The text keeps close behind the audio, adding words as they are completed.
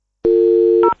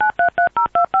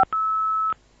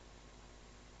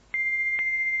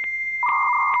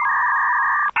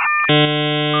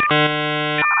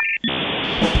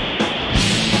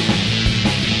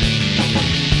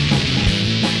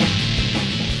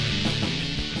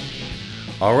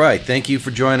All right, thank you for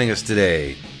joining us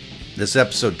today. This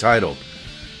episode titled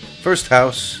First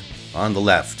House on the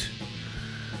Left.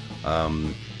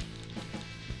 I'm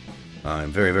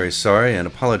very, very sorry and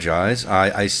apologize.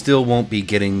 I still won't be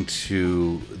getting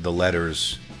to the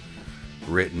letters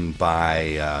written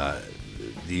by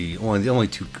the only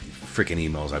two freaking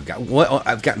emails I've got.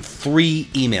 I've gotten 3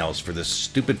 emails for this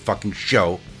stupid fucking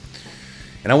show.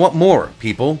 And I want more,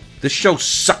 people. This show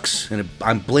sucks, and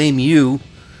I blame you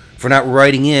for not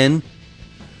writing in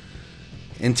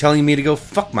and telling me to go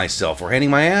fuck myself or handing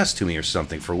my ass to me or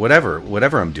something for whatever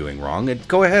I'm doing wrong. And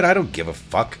go ahead, I don't give a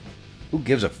fuck. Who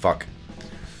gives a fuck?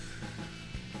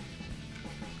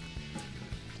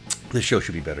 This show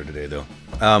should be better today, though.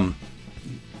 I'm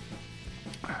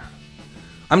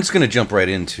just going to jump right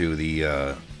into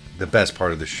the best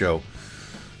part of the show.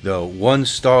 The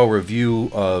 1-star review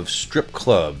of strip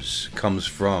clubs comes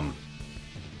from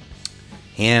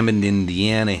Hammond,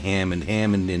 Indiana,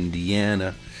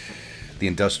 Indiana, the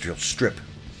industrial strip.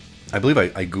 I believe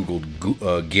I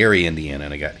Googled Gary, Indiana,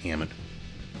 and I got Hammond.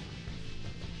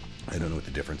 I don't know what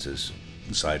the difference is,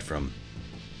 aside from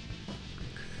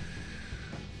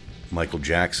Michael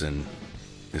Jackson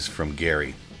is from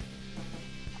Gary.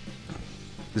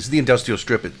 This is the industrial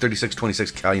strip at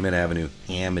 3626 Calumet Avenue,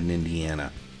 Hammond,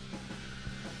 Indiana.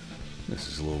 This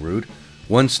is a little rude.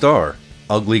 1 star.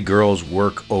 Ugly girls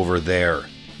work over there.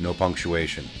 No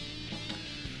punctuation.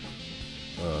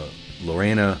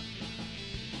 Lorena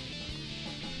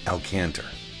Alcantar.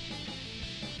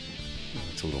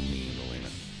 That's a little mean,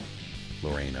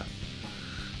 Lorena.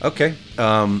 Okay.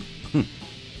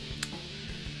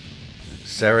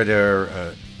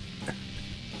 Sarah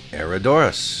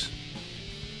Aradoris.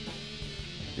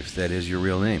 If that is your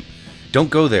real name. Don't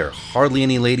go there. Hardly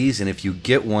any ladies, and if you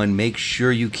get one, make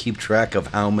sure you keep track of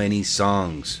how many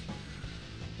songs.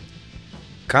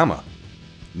 Comma.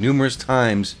 Numerous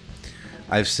times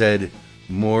they've said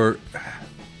more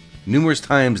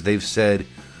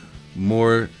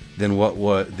than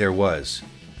what there was.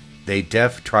 They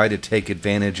try to take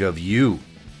advantage of you.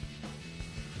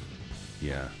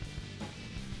 Yeah.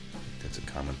 That's a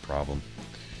common problem.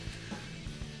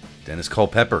 Dennis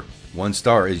Culpepper. 1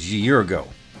 star is a year ago.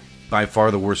 By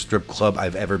far the worst strip club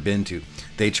I've ever been to.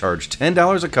 They charge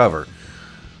 $10 a cover.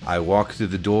 I walk through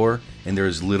the door and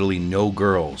there's literally no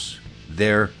girls.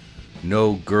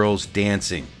 No girls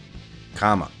dancing.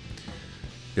 Comma.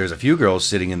 There's a few girls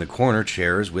sitting in the corner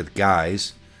chairs with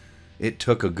guys. It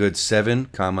took a good 7,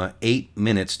 8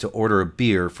 minutes to order a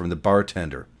beer from the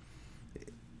bartender.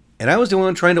 And I was the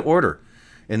one trying to order.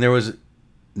 And there was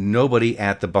nobody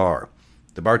at the bar.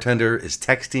 The bartender is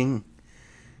texting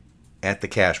at the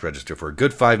cash register for a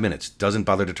good 5 minutes. Doesn't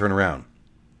bother to turn around.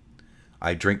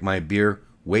 I drink my beer,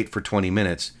 wait for 20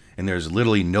 minutes, and there's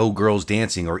literally no girls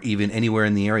dancing or even anywhere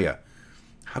in the area.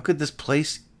 How could this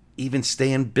place even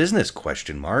stay in business? ?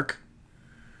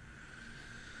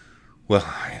 Well,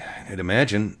 I'd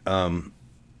imagine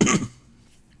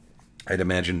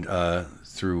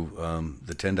through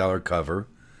the $10 cover,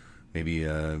 maybe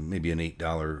an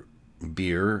 $8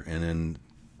 beer, and then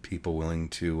people willing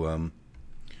to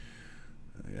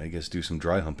I guess do some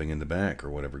dry humping in the back or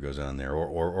whatever goes on there,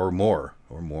 or more.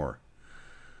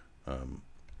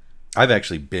 I've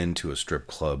actually been to a strip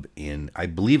club I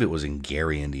believe it was in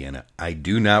Gary, Indiana. I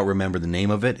do not remember the name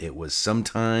of it. It was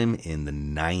sometime in the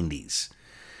 90s.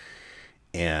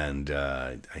 And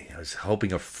I was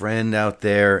helping a friend out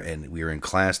there, and we were in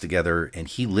class together, and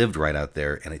he lived right out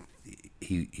there, and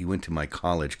he went to my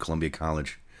college, Columbia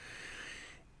College.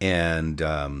 And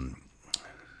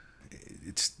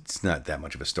it's not that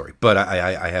much of a story, but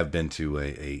I have been to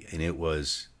and it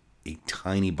was a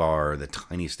tiny bar, the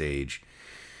tiny stage,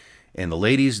 and the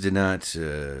ladies did not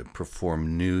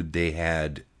perform nude. They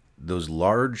had those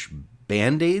large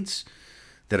Band-Aids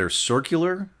that are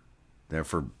circular. They're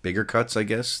for bigger cuts, I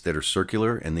guess, that are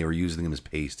circular, and they were using them as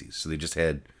pasties. So they just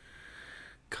had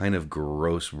kind of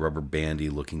gross rubber bandy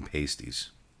looking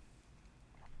pasties.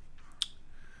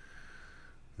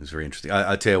 It was very interesting.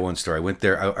 I'll tell you one story. I went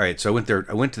there. All right, so I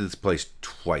went to this place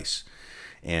twice,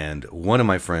 and one of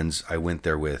my friends I went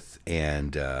there with,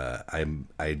 and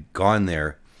I'd gone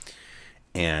there,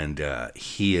 and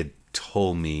he had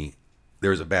told me there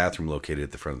was a bathroom located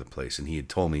at the front of the place, and he had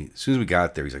told me as soon as we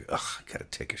got there, he's like, "Ugh, I gotta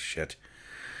take a shit,"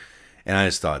 and I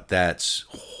just thought, that's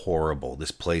horrible. This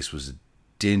place was a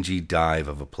dingy dive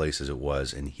of a place as it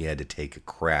was, and he had to take a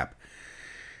crap.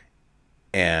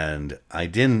 And I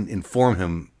didn't inform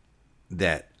him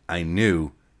that I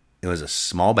knew it was a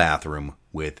small bathroom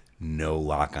with no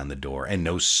lock on the door and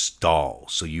no stall.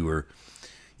 So you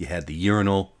had the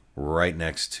urinal right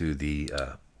next to the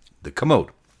commode.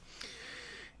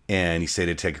 and he said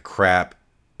to take a crap,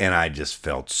 and I just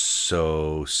felt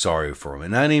so sorry for him,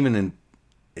 and not even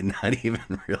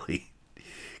really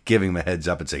giving him a heads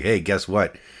up and saying, hey, guess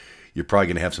what? You're probably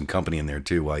going to have some company in there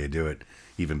too while you do it.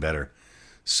 Even better.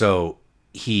 So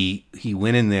he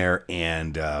went in there,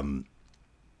 and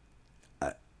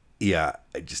I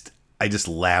just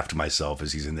laughed myself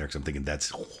as he's in there, because I'm thinking, that's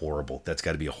horrible. That's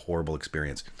got to be a horrible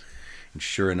experience. And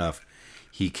sure enough,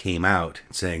 he came out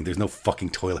saying there's no fucking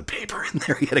toilet paper in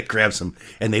there. He had to grab some,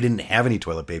 and they didn't have any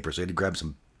toilet paper, so he had to grab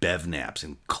some Bev naps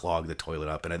and clog the toilet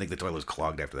up. And I think the toilet was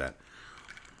clogged after that.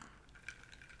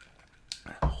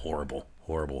 Horrible,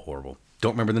 horrible, horrible.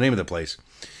 Don't remember the name of the place.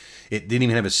 It didn't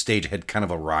even have a stage. It had kind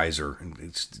of a riser. And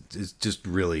it's just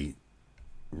really,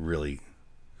 really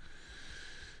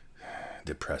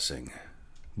depressing,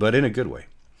 but in a good way.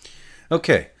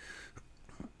 Okay,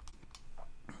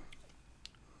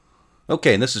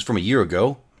 and this is from a year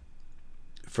ago,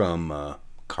 from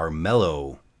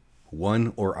Carmelo,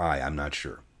 one or I'm not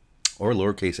sure, or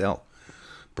lowercase l.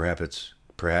 Perhaps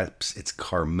it's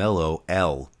Carmelo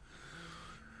L.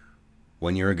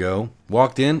 1 year ago,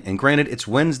 walked in, and granted, it's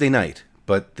Wednesday night,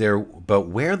 but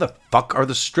where the fuck are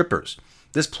the strippers?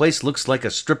 This place looks like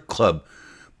a strip club,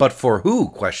 but for who?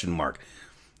 Question mark.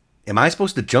 Am I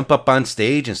supposed to jump up on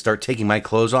stage and start taking my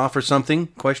clothes off or something?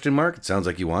 Question mark. It sounds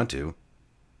like you want to.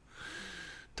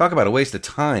 Talk about a waste of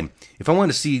time. If I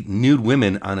wanted to see nude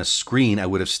women on a screen, I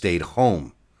would have stayed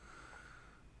home.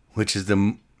 Which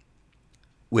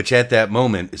at that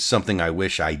moment is something I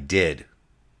wish I did.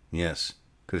 Yes.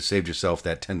 Could have saved yourself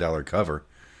that $10 cover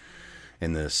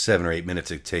and the 7 or 8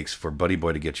 minutes it takes for Buddy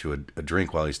Boy to get you a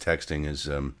drink while he's texting his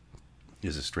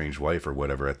estranged wife or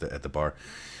whatever at the bar.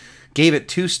 Gave it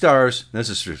 2 stars. This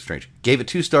is strange. Gave it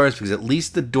 2 stars because at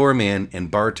least the doorman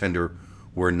and bartender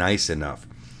were nice enough.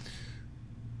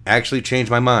 Actually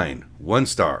changed my mind. 1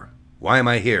 star. Why am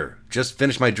I here? Just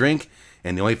finished my drink,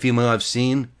 and the only female I've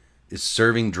seen is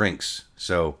serving drinks.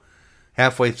 So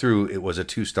halfway through, it was a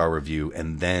 2-star review,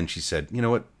 and then she said, you know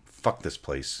what? Fuck this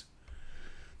place.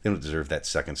 They don't deserve that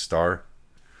 2nd star.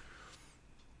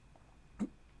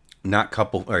 Not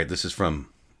couple. All right, this is from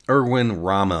Erwin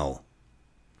Rommel.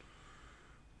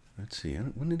 Let's see.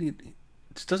 When did he?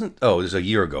 It doesn't. Oh, it was a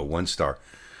year ago. 1 star.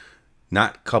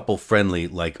 Not couple friendly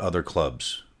like other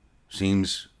clubs.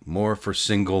 Seems more for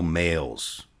single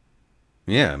males.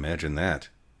 Yeah, imagine that.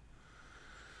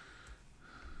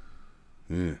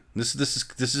 This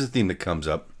is a theme that comes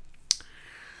up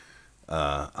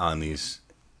on these.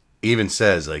 It even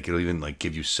says, like, it'll even like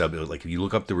give you like, if you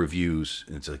look up the reviews,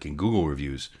 it's like in Google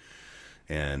reviews,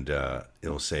 and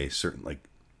it'll say certain like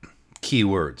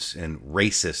keywords, and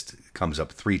racist comes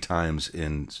up 3 times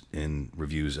in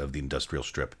reviews of the industrial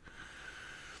strip.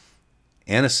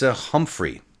 Anissa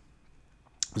Humphrey.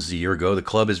 This is a year ago. The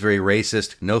club is very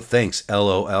racist. No thanks.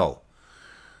 LOL.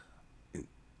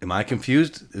 Am I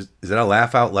confused? Is that a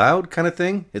laugh out loud kind of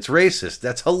thing? It's racist.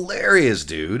 That's hilarious,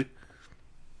 dude.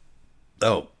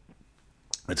 Oh,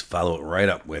 let's follow it right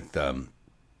up with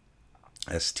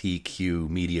STQ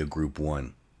Media Group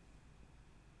 1.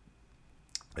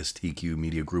 STQ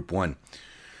Media Group 1.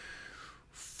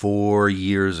 4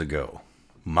 years ago.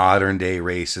 Modern day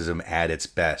racism at its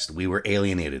best. We were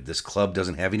alienated. This club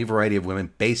doesn't have any variety of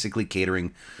women, basically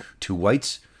catering to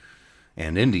whites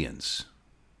and Indians.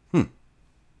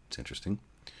 It's interesting.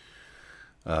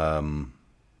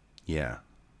 Yeah.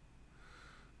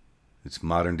 It's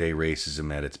modern day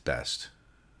racism at its best.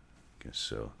 I guess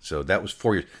so. So that was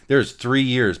 4 years. There's 3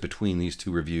 years between these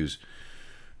 2 reviews.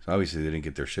 So obviously they didn't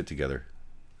get their shit together.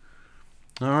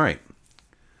 All right.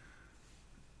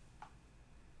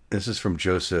 This is from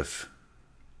Joseph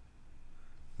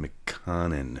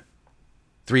McConnon.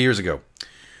 3 years ago.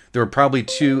 There were probably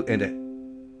 2 and...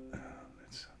 that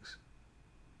sucks.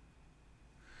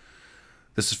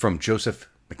 This is from Joseph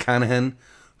McConaughey.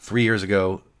 3 years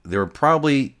ago. There were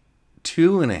probably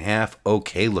 2.5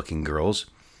 okay-looking girls.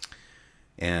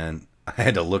 And I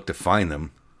had to look to find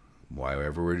them.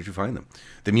 Where did you find them?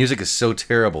 The music is so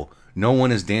terrible. No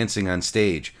one is dancing on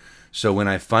stage. So when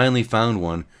I finally found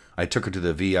one, I took her to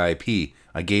the VIP.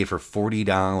 I gave her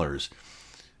 $40.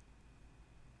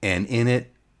 And in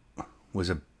it was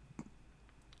a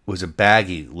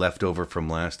baggie left over from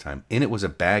last time.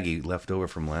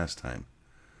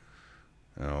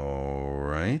 All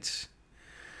right.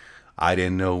 I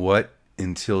didn't know what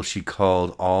until she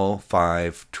called all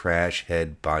 5 trash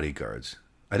head bodyguards.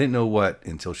 I didn't know what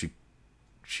until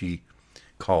she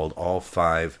called all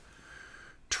 5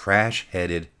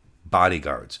 trash-headed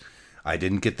bodyguards. I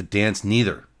didn't get the dance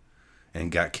neither,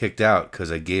 and got kicked out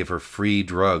because I gave her free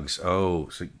drugs. Oh,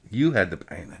 so you had the...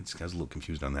 I was a little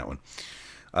confused on that one.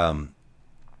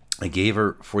 I gave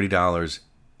her $40,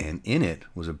 and in it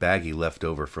was a baggie left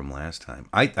over from last time.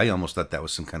 I almost thought that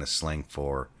was some kind of slang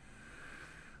for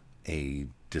a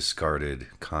discarded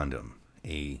condom,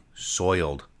 a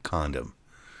soiled condom,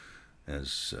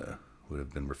 as would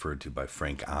have been referred to by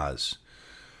Frank Oz.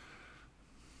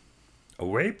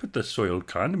 Away with the soiled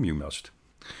condom, you must.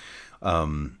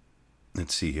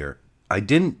 Let's see here. I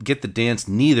didn't get the dance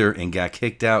neither and got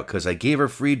kicked out because I gave her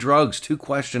free drugs. 2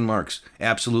 question marks.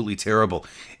 Absolutely terrible.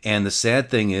 And the sad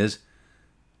thing is,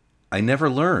 I never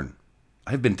learn.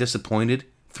 I've been disappointed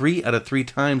 3 out of 3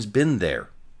 times been there.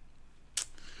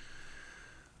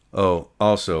 Oh,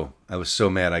 also, I was so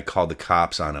mad I called the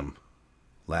cops on him.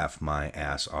 Laugh my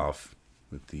ass off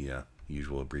with the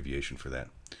usual abbreviation for that.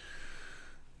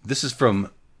 This is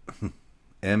from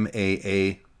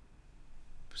MAA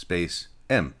space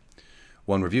M.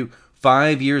 1 review.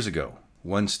 5 years ago.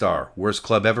 1 star. Worst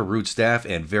club ever. Rude staff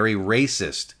and very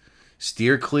racist.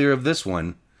 Steer clear of this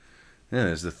one. Yeah,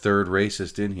 there's the 3rd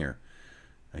racist in here.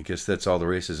 I guess that's all the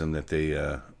racism that they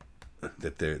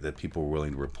that people were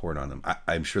willing to report on them.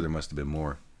 I'm sure there must have been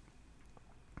more.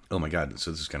 Oh my God! So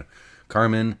this is kind of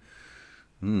Carmen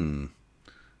Savreda,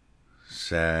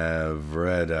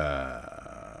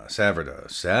 Saavedra.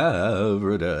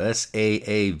 Saavedra.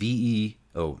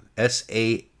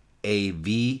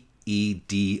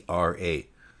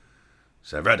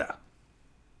 Savreda.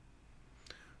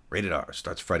 Rated R.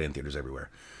 Starts Friday in theaters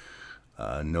everywhere.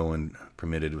 No one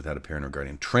permitted without a parent or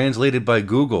guardian. Translated by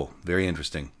Google. Very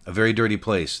interesting. A very dirty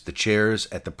place. The chairs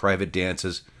at the private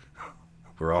dances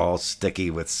were all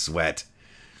sticky with sweat.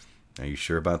 Are you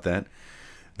sure about that?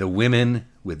 The women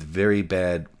with very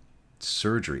bad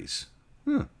surgeries.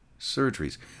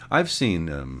 Surgeries. I've seen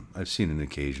an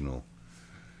occasional.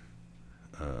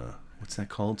 What's that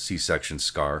called? C-section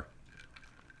scar.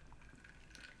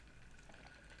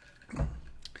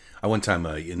 I one time,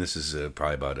 and this is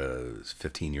probably about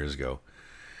 15 years ago,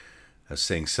 I was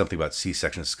saying something about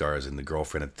C-section scars, and the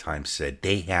girlfriend at the time said,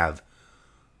 they have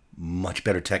much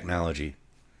better technology.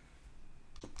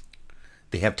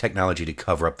 They have technology to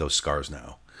cover up those scars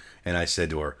now. And I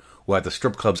said to her, well, at the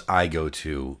strip clubs I go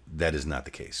to, that is not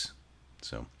the case.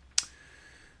 So,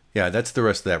 yeah, that's the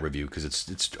rest of that review, because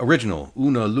it's original.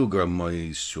 Una lugar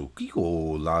muy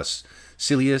sucio las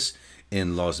Cilias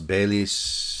en los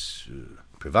bailes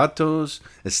privados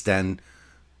están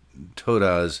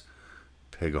todas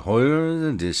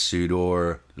pegajoras de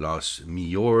sudor, las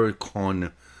mejor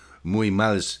con muy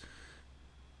malas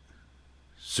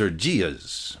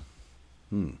cirugías.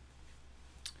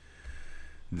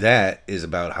 That is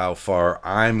about how far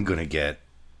I'm going to get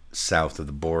south of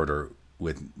the border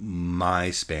with my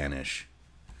Spanish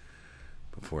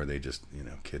before they just,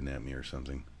 kidnap me or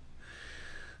something.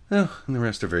 Oh, and the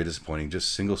rest are very disappointing.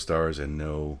 Just single stars and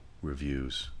no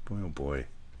reviews. Boy, oh boy.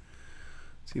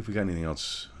 Let's see if we got anything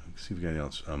else.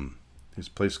 There's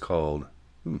a place called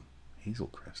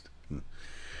Hazelcrest.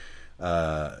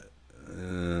 No.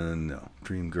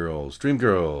 Dream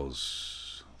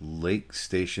Girls. Lake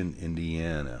Station,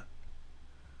 Indiana.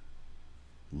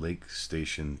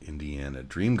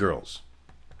 Dream Girls.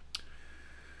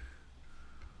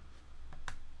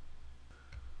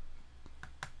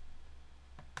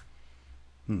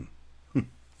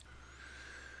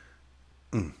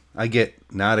 I get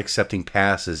not accepting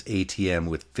passes ATM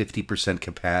with 50%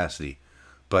 capacity,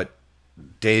 but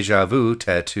Deja Vu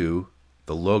tattoo,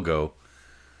 the logo,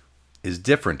 is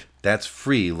different. That's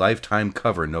free, lifetime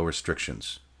cover, no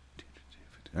restrictions.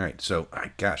 All right, so,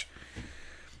 gosh.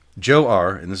 Joe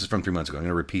R., and this is from 3 months ago. I'm going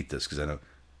to repeat this because I know.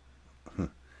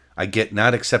 I get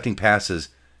not accepting passes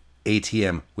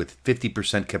ATM with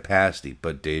 50% capacity,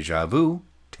 but Deja Vu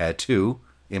tattoo,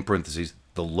 in parentheses,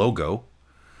 the logo,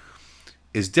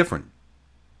 is different.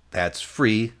 That's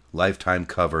free, lifetime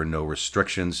cover, no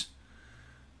restrictions.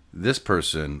 This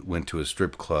person went to a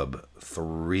strip club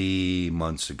 3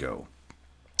 months ago.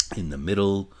 In the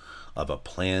middle of a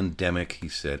pandemic, he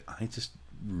said, I just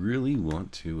really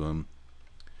want to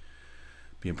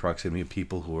be in proximity of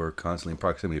people who are constantly in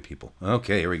proximity of people.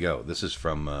 Okay, here we go. This is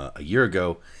from a year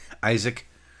ago. Isaac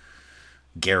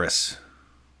Garris.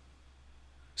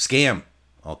 Scam,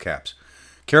 all caps.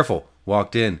 Careful,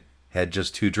 walked in, had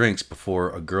just 2 drinks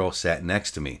before a girl sat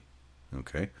next to me.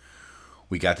 Okay.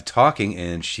 We got to talking,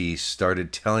 and she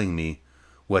started telling me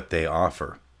what they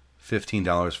offer.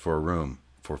 $15 for a room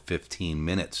for 15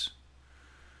 minutes.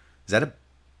 Is that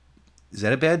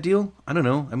a bad deal? I don't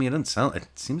know. I mean, it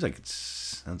seems like it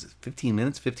sounds 15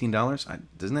 minutes, $15.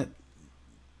 Isn't it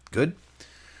good?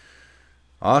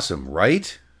 Awesome,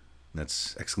 right?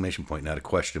 That's exclamation point, not a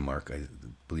question mark. I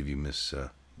believe you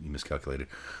miscalculated.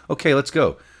 Okay, let's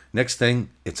go. Next thing,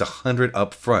 it's 100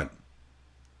 up front.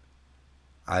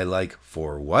 I like,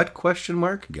 for what? Question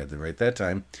mark. Got it right that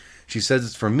time. She says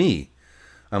it's for me.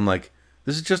 I'm like,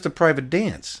 this is just a private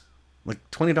dance. Like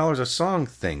 $20 a song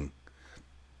thing.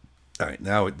 All right,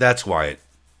 now that's why it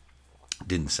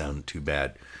didn't sound too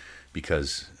bad,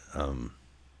 because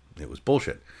it was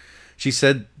bullshit. She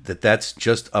said that that's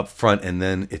just up front and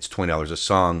then it's $20 a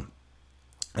song.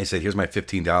 I said, here's my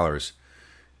 $15.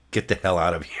 Get the hell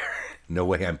out of here. No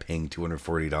way I'm paying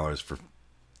 $240 for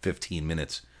 15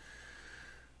 minutes.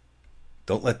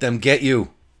 Don't let them get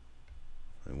you.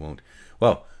 I won't.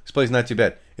 Well, this place is not too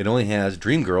bad. It only has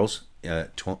Dreamgirls,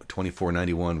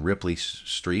 2491 Ripley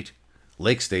Street,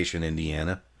 Lake Station,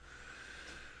 Indiana.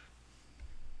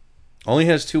 Only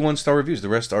has 2 1-star reviews. The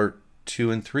rest are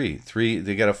 2 and 3.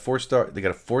 They got a 4-star. They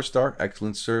got a 4-star,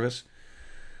 excellent service.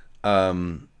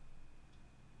 Yeah,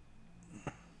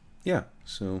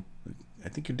 so I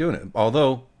think you're doing it.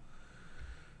 Although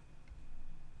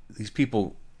these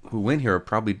people who went here are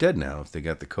probably dead now if they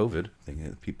got the COVID. They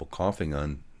get people coughing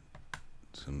on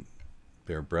some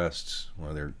bare breasts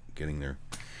while they're getting their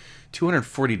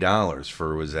 $240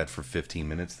 for, was that for 15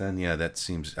 minutes then? Yeah, that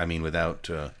seems, I mean, without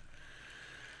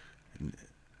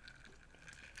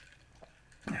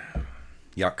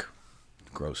yuck,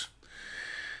 gross.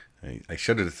 I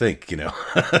shudder to think,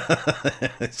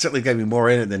 it's certainly got to be more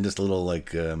in it than just a little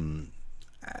like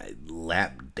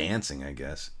lap dancing, I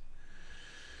guess.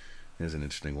 There's an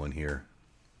interesting one here.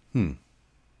 Not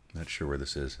sure where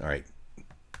this is. All right.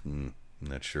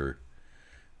 Not sure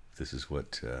if this is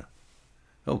what...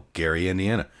 Gary,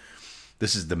 Indiana.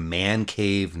 This is the Man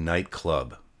Cave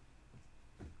Nightclub.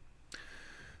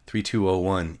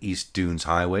 3201 East Dunes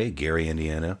Highway, Gary,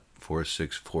 Indiana,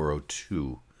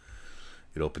 46402.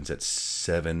 It opens at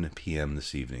 7 p.m.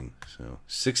 this evening. So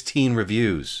 16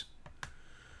 reviews.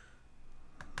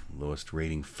 Lowest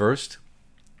rating first.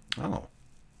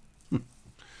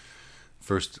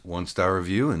 First 1-star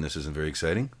review, and this isn't very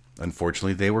exciting.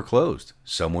 Unfortunately, they were closed.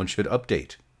 Someone should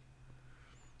update.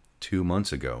 2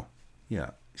 months ago. Yeah.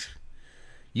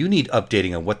 You need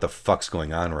updating on what the fuck's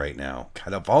going on right now.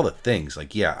 God, of all the things,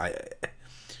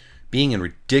 being in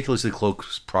ridiculously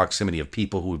close proximity of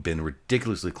people who have been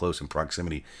ridiculously close in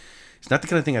proximity, it's not the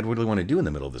kind of thing I'd really want to do in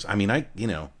the middle of this. I mean, I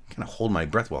kind of hold my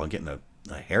breath while I'm getting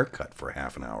a haircut for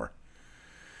half an hour.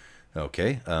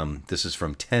 Okay, this is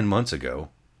from 10 months ago,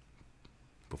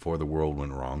 before the world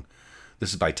went wrong.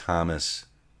 This is by Thomas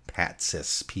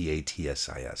Patsis,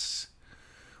 Patsis.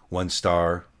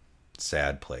 1-star,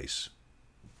 sad place.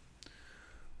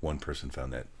 One person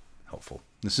found that helpful.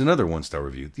 This is another 1-star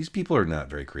review. These people are not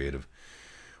very creative.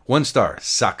 1 star,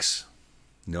 sucks.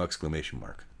 No exclamation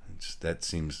mark. That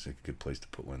seems like a good place to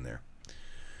put one there.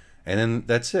 And then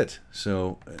that's it.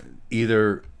 So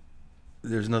either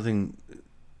there's nothing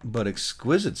but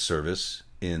exquisite service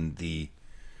in the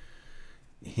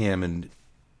Hammond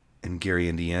and Gary,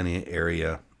 Indiana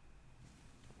area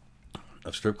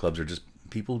of strip clubs, or just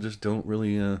people just don't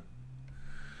really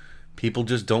people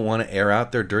just don't want to air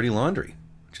out their dirty laundry,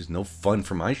 which is no fun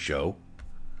for my show.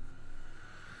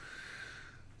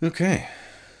 Okay.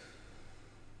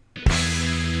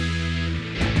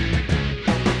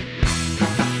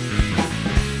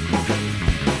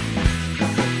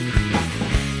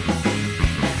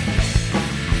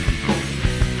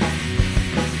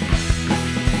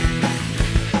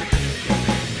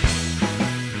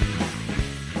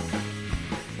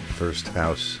 First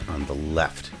house on the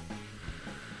left.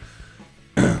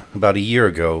 About a year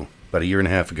and a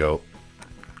half ago,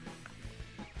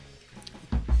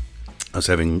 I was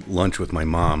having lunch with my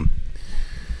mom,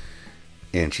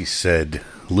 and she said,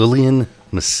 Lillian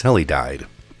Maselli died.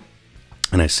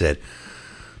 And I said,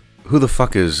 who the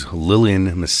fuck is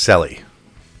Lillian Maselli?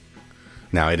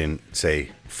 Now, I didn't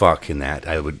say fuck in that.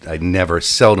 I never,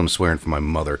 seldom swear in for my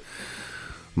mother.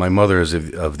 My mother is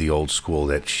of the old school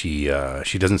that she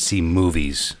doesn't see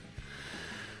movies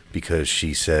because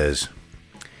she says,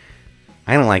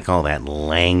 I don't like all that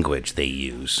language they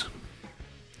use.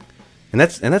 And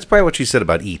that's probably what she said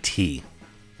about E.T.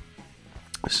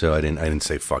 So I didn't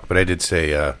say fuck, but I did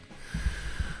say,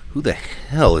 who the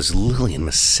hell is Lillian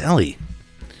Maselli?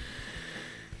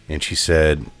 And she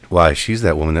said, why, she's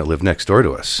that woman that lived next door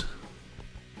to us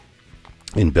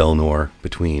in Belnor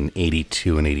between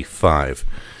 82 and 85.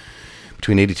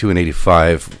 Between 82 and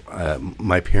 85,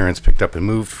 my parents picked up and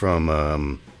moved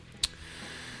from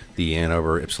the Ann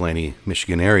Arbor, Ypsilanti,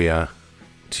 Michigan area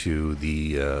to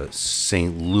the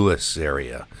St. Louis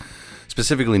area.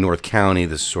 Specifically North County,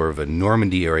 this sort of a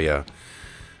Normandy area,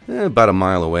 about a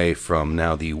mile away from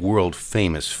now the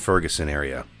world-famous Ferguson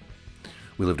area.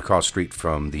 We lived across the street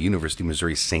from the University of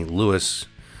Missouri St. Louis,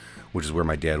 which is where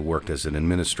my dad worked as an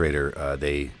administrator,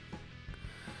 they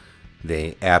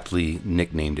aptly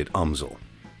nicknamed it Umsel,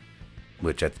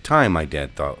 which at the time my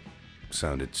dad thought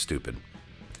sounded stupid.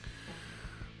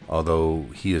 Although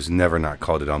he has never not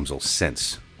called it Umsel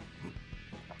since.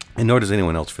 And nor does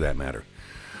anyone else for that matter.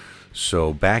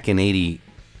 So back in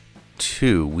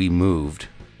 82, we moved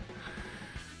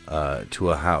to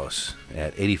a house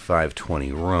at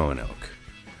 8520 Roanoke.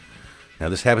 Now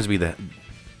this happens to be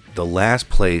the last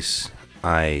place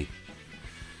I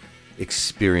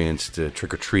experienced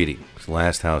trick-or-treating. It's the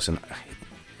last house, and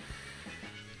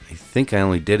I think I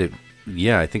only did it,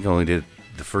 I think I only did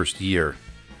it the first year.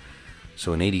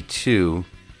 So in 82,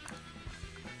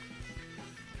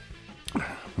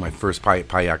 my first,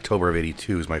 probably October of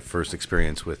 82 was my first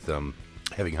experience with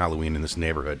having Halloween in this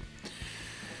neighborhood.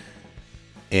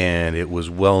 And it was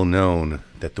well known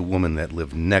that the woman that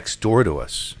lived next door to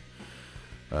us,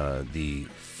 the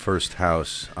first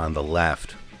house on the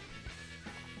left,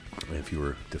 if you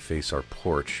were to face our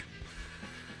porch,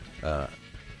 it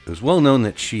was well known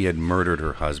that she had murdered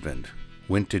her husband,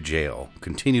 went to jail,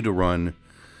 continued to run,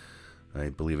 I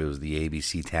believe it was the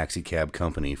ABC taxi cab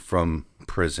company, from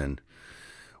prison,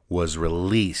 was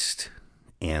released,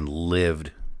 and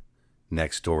lived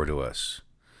next door to us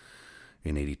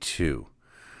in 82.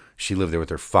 She lived there with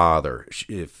her father.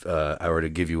 If I were to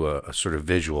give you a sort of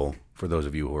visual for those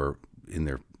of you who are in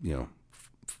their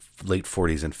late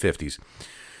 40s and 50s,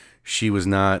 she was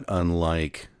not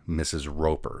unlike Mrs.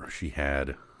 Roper. She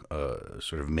had a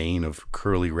sort of mane of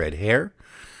curly red hair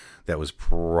that was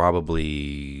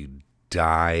probably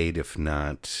dyed, if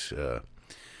not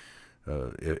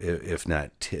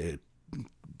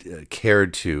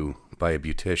cared to by a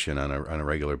beautician on a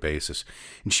regular basis.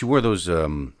 And she wore those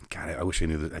God, I wish I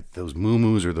knew those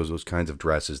muumuus, or those kinds of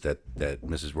dresses that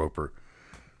Mrs. Roper.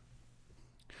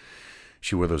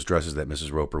 She wore those dresses that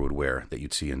Mrs. Roper would wear, that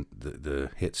you'd see in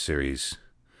the hit series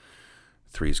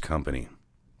Three's Company.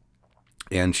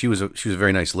 And she was a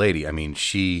very nice lady. I mean,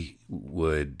 she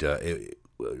would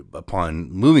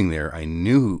upon moving there, I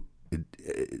knew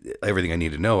everything I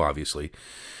needed to know, obviously.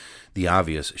 The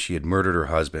obvious, she had murdered her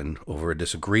husband over a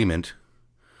disagreement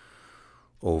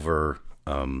over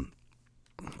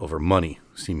money,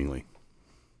 seemingly.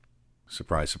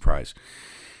 Surprise, surprise.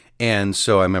 And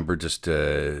so I remember just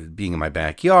being in my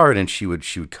backyard, and she would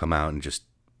come out and just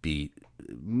be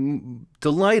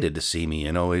delighted to see me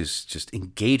and always just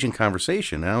engage in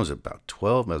conversation. And I was about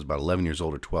 12. I was about 11 years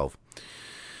old or 12.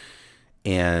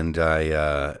 And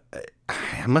I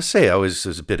must say I was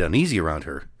a bit uneasy around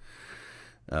her,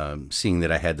 seeing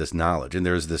that I had this knowledge. And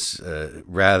there was this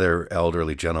rather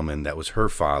elderly gentleman that was her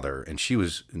father, and she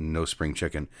was no spring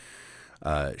chicken.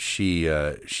 He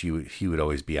would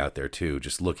always be out there too,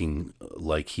 just looking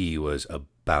like he was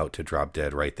about to drop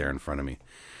dead right there in front of me.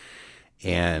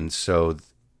 And so,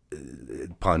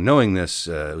 upon knowing this,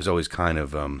 it was always kind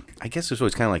of, I guess it was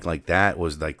always kind of like that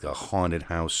was like the haunted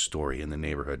house story in the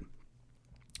neighborhood,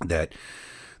 that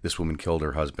this woman killed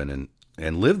her husband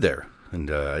and lived there.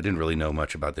 And I didn't really know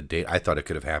much about the date. I thought it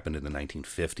could have happened in the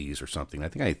 1950s or something. I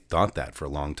think I thought that for a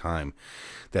long time,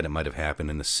 that it might have happened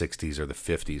in the 60s or the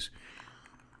 50s.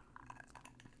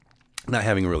 Not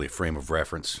having really a frame of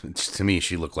reference. To me,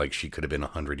 she looked like she could have been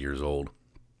 100 years old.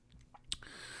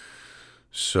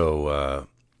 So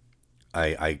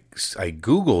I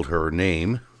Googled her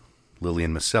name,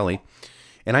 Lillian Maselli,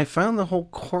 and I found the whole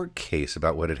court case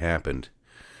about what had happened.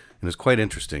 And it was quite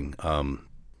interesting,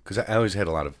 because I always had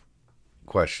a lot of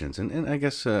questions, and I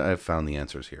guess I've found the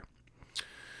answers here.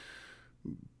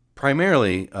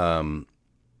 Primarily,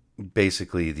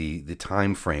 basically the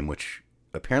time frame, which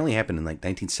apparently happened in like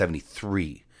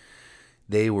 1973.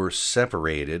 They were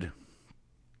separated.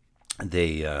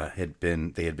 They had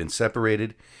been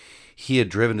separated. He had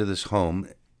driven to this home,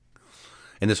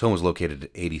 and this home was located at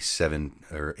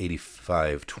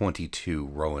 8522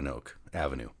 Roanoke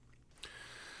Avenue.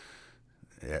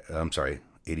 I'm sorry,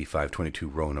 8522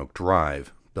 Roanoke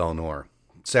Drive, Belnor.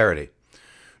 Saturday,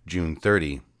 June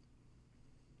 30,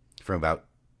 from about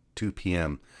 2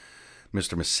 p.m.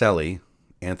 Mr. Maselli,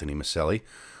 Anthony Maselli,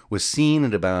 was seen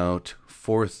at about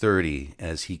 4:30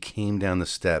 as he came down the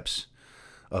steps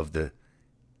of the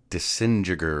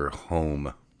Dissinger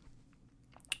home,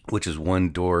 which is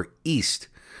one door east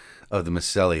of the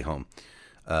Maselli home.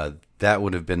 That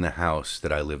would have been the house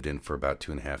that I lived in for about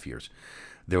 2.5 years.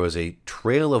 There was a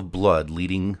trail of blood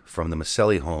leading from the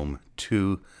Maselli home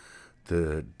to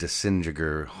the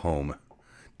Dissinger home.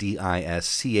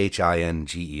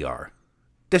 Dischingger.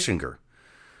 Dissinger.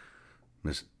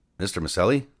 Mr.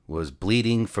 Maselli was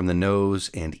bleeding from the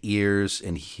nose and ears,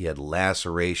 and he had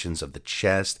lacerations of the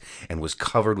chest and was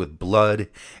covered with blood.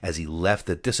 As he left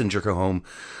the Dissinger home,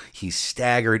 he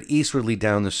staggered eastwardly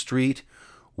down the street.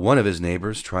 One of his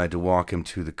neighbors tried to walk him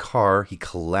to the car. He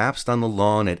collapsed on the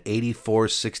lawn at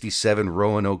 8467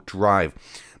 Roanoke Drive.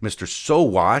 Mr.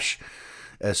 Sowash,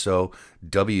 S-O-W-A-S-H,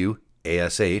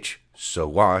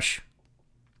 Sowash,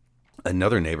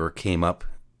 another neighbor, came up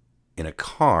in a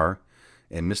car,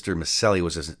 and Mr. Maselli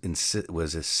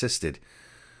was assisted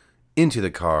into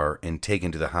the car and taken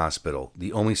to the hospital.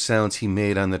 The only sounds he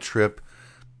made on the trip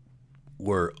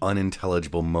were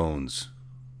unintelligible moans,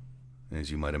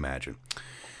 as you might imagine.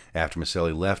 After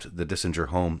Maselli left the Dissinger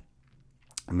home,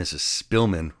 Mrs.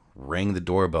 Spillman rang the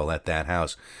doorbell at that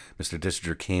house. Mr.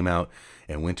 Dissinger came out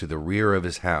and went to the rear of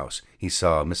his house. He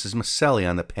saw Mrs. Maselli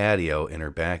on the patio in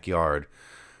her backyard,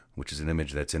 which is an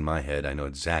image that's in my head. I know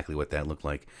exactly what that looked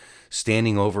like.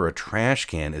 Standing over a trash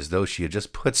can as though she had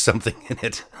just put something in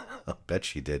it. I'll bet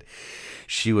she did.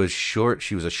 She was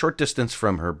a short distance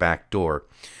from her back door.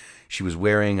 She was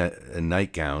wearing a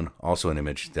nightgown, also an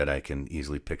image that I can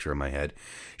easily picture in my head.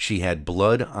 She had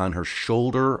blood on her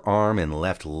shoulder, arm, and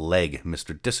left leg.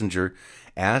 Mr. Dissinger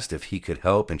asked if he could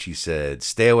help, and she said,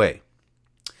 "Stay away."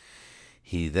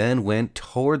 He then went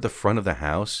toward the front of the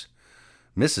house.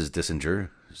 Mrs.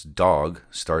 Dissinger's dog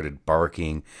started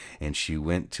barking, and she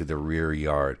went to the rear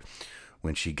yard.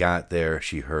 When she got there,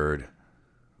 she heard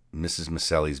Mrs.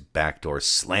 Maselli's back door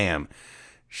slam.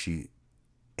 She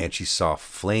saw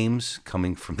flames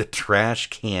coming from the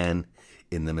trash can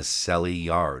in the Maselli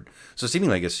yard. So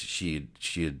seemingly, I guess she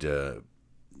had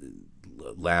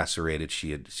lacerated,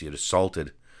 she had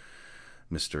assaulted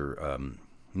Mr.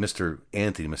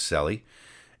 Anthony Maselli,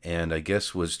 and I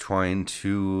guess was trying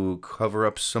to cover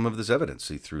up some of this evidence.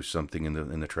 He threw something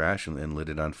in the trash and lit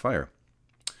it on fire.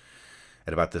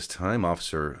 At about this time,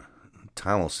 Officer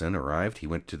Tomlinson arrived. He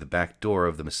went to the back door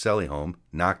of the Maselli home,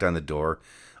 knocked on the door,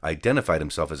 identified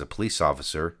himself as a police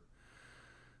officer,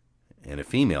 and a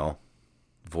female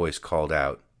voice called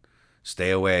out,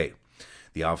 "Stay away."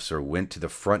 The officer went to the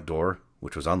front door,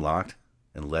 which was unlocked,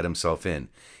 and let himself in.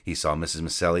 He saw Mrs.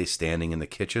 Maselli standing in the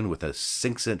kitchen with a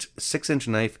six-inch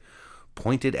knife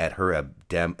pointed at her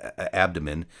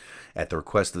abdomen. At the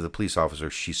request of the police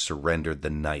officer, she surrendered the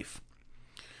knife.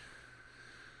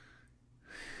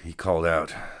 He called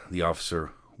out. The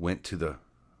officer went to the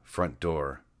front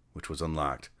door, which was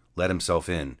unlocked, let himself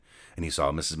in, and he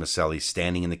saw Mrs. Maselli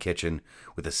standing in the kitchen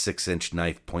with a 6-inch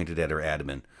knife pointed at her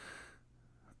abdomen.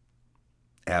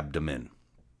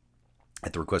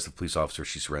 At the request of the police officer,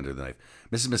 she surrendered the knife.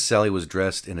 Mrs. Maselli was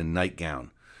dressed in a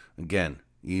nightgown. Again,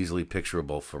 easily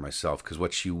picturable for myself, because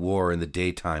what she wore in the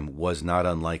daytime was not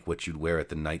unlike what you'd wear at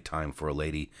the nighttime for a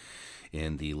lady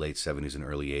in the late 70s and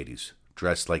early 80s.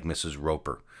 Dressed like Mrs.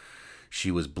 Roper. She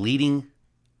was bleeding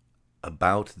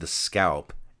about the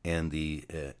scalp and the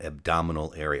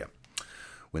abdominal area.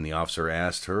 When the officer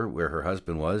asked her where her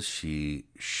husband was, she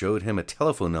showed him a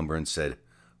telephone number and said,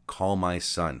 "Call my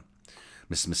son."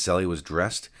 Mrs. Maselli was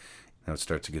dressed. Now it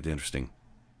starts to get interesting.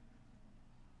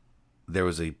 There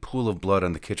was a pool of blood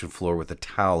on the kitchen floor with a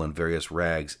towel and various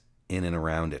rags in and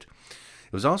around it.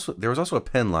 There was also a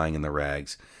pen lying in the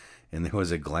rags, and there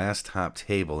was a glass-top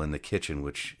table in the kitchen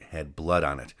which had blood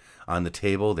on it. On the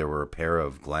table, there were a pair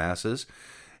of glasses,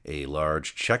 a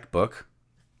large checkbook,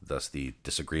 thus the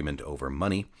disagreement over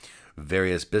money,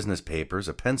 various business papers,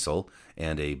 a pencil,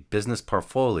 and a business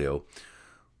portfolio.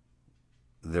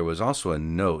 There was also a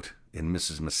note in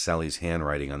Mrs. Maselli's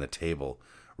handwriting on the table,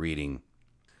 reading,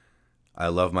 "I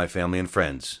love my family and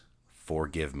friends.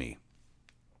 Forgive me."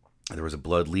 There was a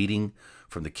blood leading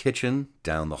from the kitchen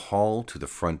down the hall to the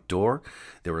front door.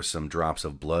 There were some drops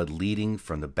of blood leading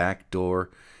from the back door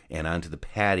and onto the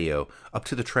patio up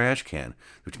to the trash can,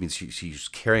 which means she's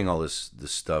carrying all this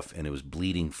stuff, and it was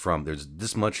bleeding from. There's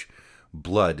this much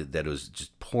blood that was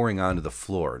just pouring onto the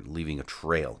floor, leaving a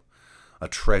trail, a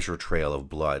treasure trail of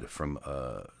blood from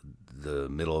the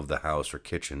middle of the house or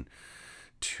kitchen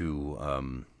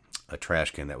to a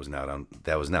trash can that was now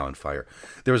on fire.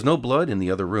 There was no blood in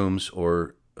the other rooms,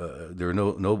 or there were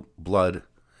no blood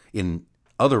in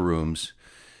other rooms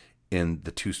in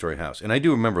the 2-story house. And I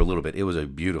do remember a little bit. It was a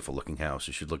beautiful looking house.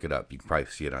 You should look it up. You can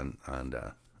probably see it on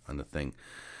the thing.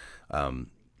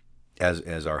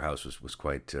 As our house was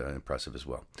quite impressive as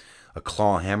well. A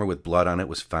claw hammer with blood on it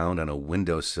was found on a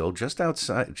windowsill just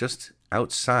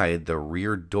outside the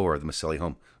rear door of the Maselli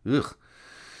home. Ugh.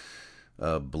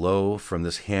 A blow from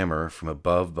this hammer from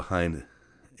above, behind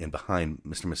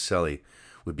Mr. Maselli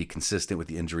would be consistent with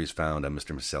the injuries found on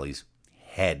Mr. Maselli's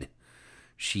head.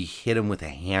 She hit him with a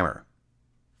hammer.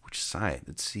 Which side?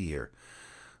 Let's see here.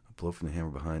 blow from the hammer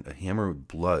behind. A hammer with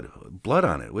blood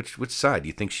on it. Which side? Do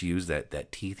you think she used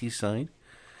that teethy side?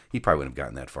 He probably wouldn't have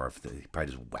gotten that far. He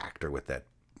probably just whacked her with the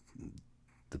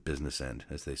business end,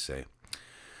 as they say.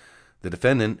 The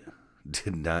defendant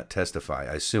did not testify.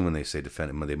 I assume when they say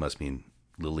defendant, they must mean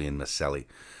Lillian Maselli.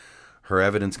 Her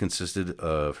evidence consisted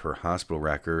of her hospital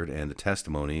record and the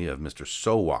testimony of Mr.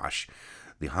 Sowash.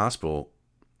 The hospital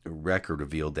record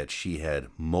revealed that she had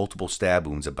multiple stab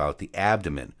wounds about the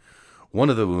abdomen. One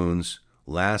of the wounds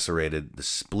lacerated the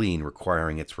spleen,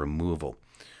 requiring its removal.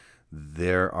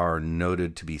 There are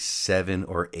noted to be 7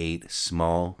 or 8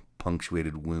 small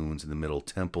punctuated wounds in the middle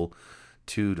temple,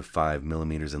 2 to 5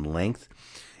 millimeters in length,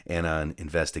 and on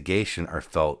investigation are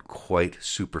felt quite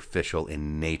superficial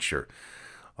in nature.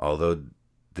 Although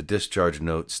the discharge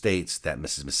note states that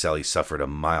Mrs. Maselli suffered a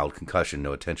mild concussion,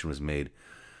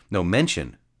 no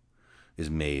mention is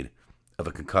made of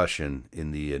a concussion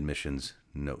in the admissions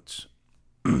notes.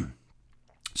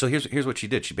 So here's what she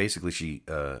did.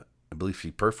 I believe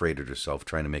she perforated herself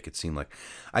trying to make it seem like.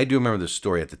 I do remember this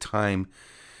story. At the time,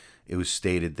 it was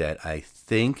stated that I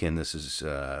think, and this is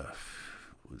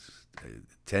was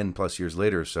 10 plus years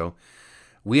later or so,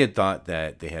 we had thought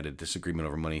that they had a disagreement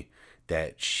over money,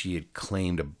 that she had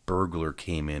claimed a burglar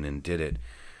came in and did it.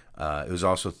 It was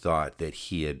also thought that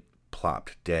he had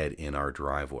plopped dead in our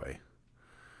driveway.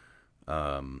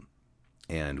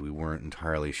 And we weren't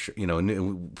entirely sure, and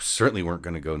we certainly weren't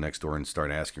going to go next door and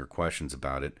start asking her questions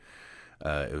about it.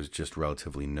 It was just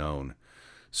relatively known.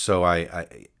 So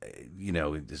I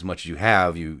as much as you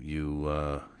have,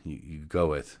 you go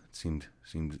with. It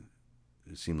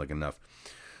seemed like enough.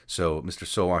 So Mr.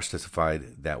 Sowash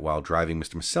testified that while driving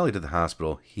Mr. Maselli to the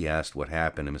hospital, he asked what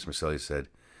happened, and Mr. Maselli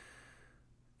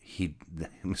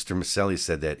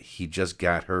said that he just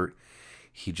got hurt.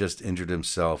 He just injured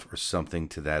himself or something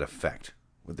to that effect.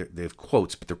 They have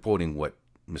quotes, but they're quoting what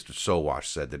Mr. Sowash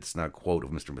said. That it's not a quote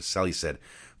of Mr. Maselli said.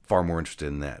 Far more interested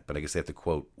in that. But I guess they have to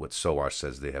quote what Sowash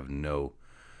says. They have no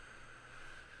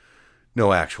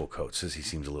actual quotes, as he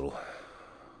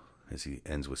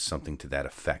ends with something to that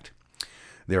effect.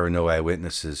 There are no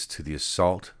eyewitnesses to the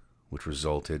assault, which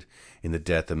resulted in the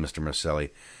death of Mr. Maselli.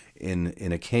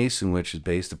 In a case in which is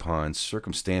based upon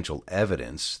circumstantial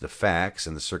evidence, the facts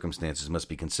and the circumstances must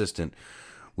be consistent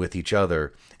with each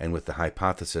other and with the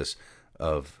hypothesis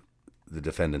of the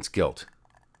defendant's guilt.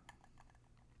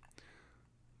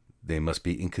 They must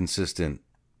be inconsistent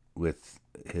with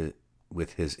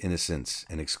his innocence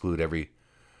and exclude every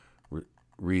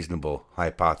reasonable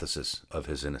hypothesis of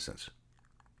his innocence.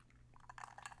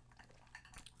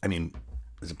 I mean,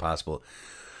 is it possible?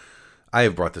 I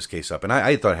have brought this case up, and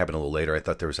I thought it happened a little later. I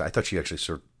thought she actually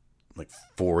served like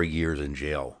 4 years in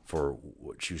jail for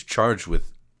what she was charged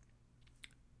with.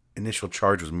 Initial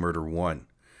charge was murder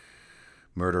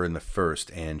in the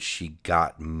first, and she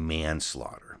got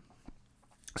manslaughter.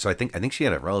 So I think she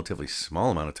had a relatively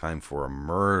small amount of time for a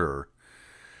murder,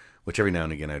 which every now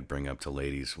and again I'd bring up to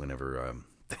ladies whenever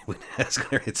they would ask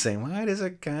her. It's saying, why does a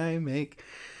guy make?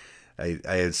 I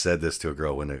had said this to a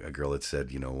girl when a girl had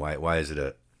said, why is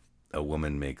it a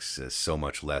woman makes so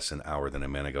much less an hour than a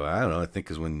man? I go, I don't know. I think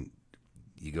because when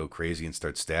you go crazy and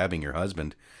start stabbing your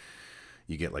husband,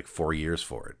 you get like 4 years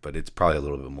for it, but it's probably a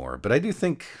little bit more. But I do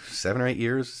think 7 or 8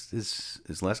 years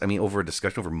is less. I mean, over a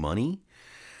discussion over money.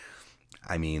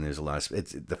 I mean, there's a lot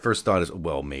of. The first thought is,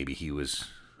 well, maybe he was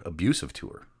abusive to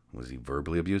her. Was he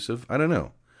verbally abusive? I don't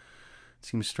know. It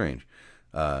seems strange.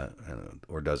 I don't know,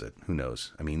 or does it? Who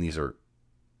knows? I mean,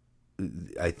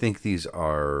 I think these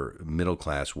are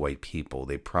middle-class white people.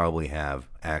 They probably have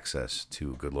access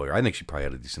to a good lawyer. I think she probably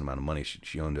had a decent amount of money.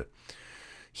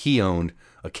 He owned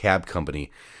a cab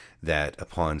company that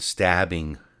upon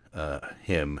stabbing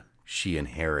him, she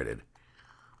inherited.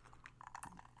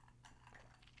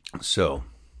 So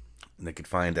they could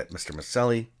find that Mr.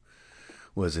 Maselli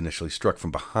was initially struck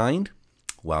from behind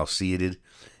while seated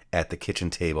at the kitchen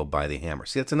table by the hammer.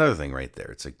 See, that's another thing right there.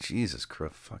 It's like, Jesus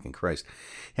fucking Christ.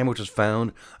 Hammer which was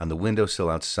found on the windowsill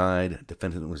outside.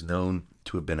 Defendant was known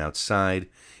to have been outside.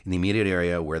 In the immediate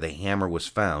area where the hammer was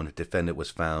found, defendant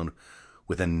was found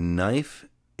with a knife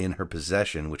in her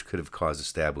possession, which could have caused the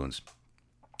stab wounds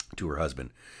to her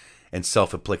husband, and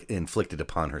self-inflicted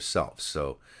upon herself.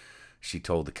 So she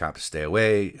told the cop to stay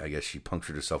away. I guess she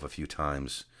punctured herself a few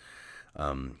times.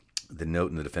 The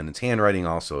note in the defendant's handwriting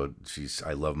also,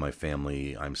 I love my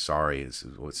family, I'm sorry, is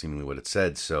seemingly what it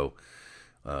said. So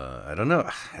I don't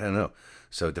know.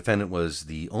 So defendant was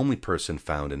the only person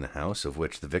found in the house of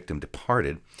which the victim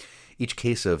departed. Each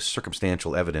case of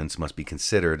circumstantial evidence must be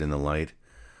considered in the light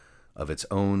of its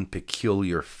own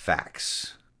peculiar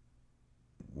facts.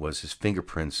 Was his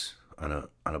fingerprints on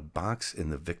a box in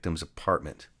the victim's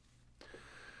apartment.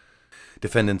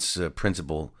 Defendant's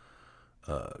principal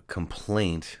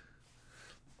complaint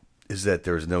is that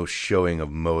there is no showing of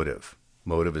motive.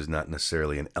 Motive is not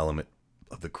necessarily an element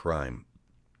of the crime.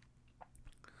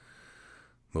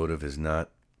 Motive is not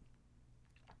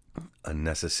a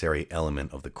necessary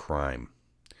element of the crime.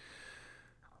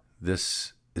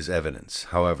 This is evidence,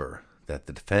 however, that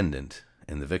the defendant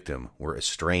and the victim were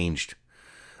estranged,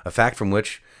 a fact from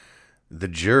which the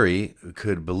jury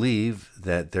could believe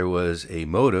that there was a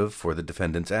motive for the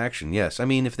defendant's action. Yes, I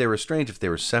mean, if they were estranged, if they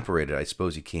were separated, I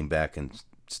suppose he came back and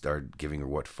started giving her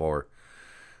what for,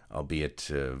 albeit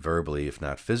verbally, if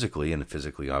not physically, and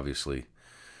physically obviously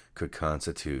could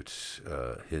constitute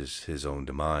his own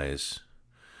demise.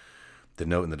 The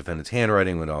note in the defendant's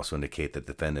handwriting would also indicate that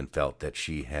the defendant felt that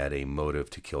she had a motive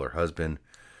to kill her husband.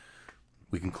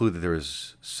 We conclude that there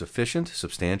is sufficient,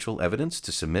 substantial evidence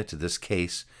to submit to this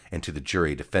case and to the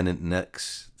jury. Defendant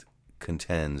next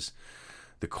contends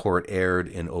the court erred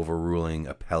in overruling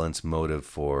appellant's motive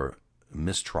for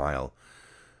mistrial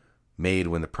made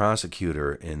when the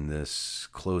prosecutor in this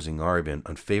closing argument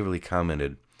unfavorably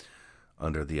commented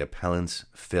under the appellant's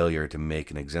failure to make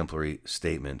an exemplary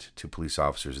statement to police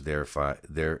officers,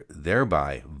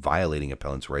 thereby violating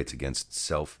appellant's rights against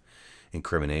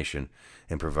self-incrimination,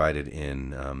 and provided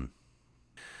in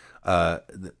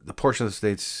the portion of the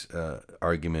state's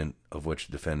argument of which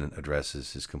the defendant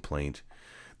addresses his complaint.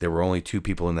 There were only two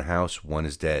people in the house. One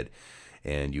is dead,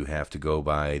 and you have to go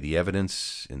by the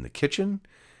evidence in the kitchen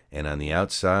and on the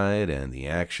outside and the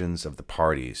actions of the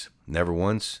parties. Never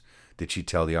once did she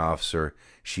tell the officer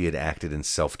she had acted in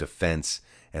self-defense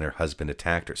and her husband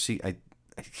attacked her. See, I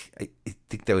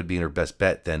think that would be her best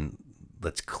bet. Then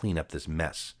let's clean up this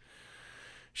mess.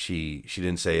 She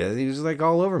didn't say he was like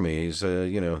all over me. He's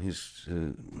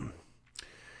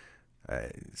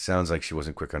sounds like she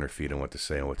wasn't quick on her feet on what to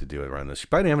say and what to do around this. She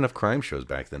probably didn't have enough crime shows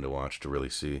back then to watch to really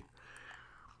see.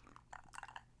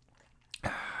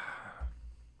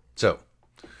 So,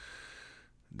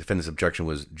 defendant's objection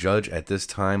was, Judge, at this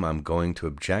time I'm going to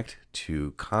object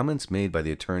to comments made by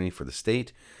the attorney for the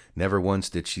state. Never once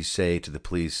did she say to the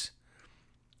police,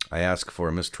 I ask for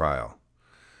a mistrial.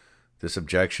 This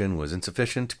objection was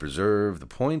insufficient to preserve the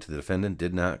point. The defendant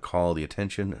did not call the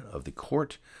attention of the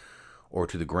court or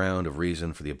to the ground of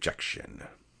reason for the objection.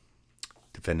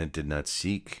 Defendant did not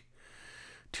seek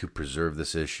to preserve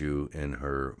this issue in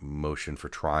her motion for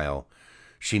trial.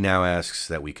 She now asks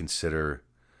that we consider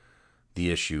the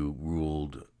issue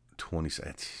ruled 20,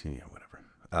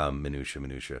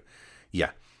 minutia.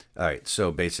 Yeah. All right.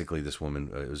 So basically this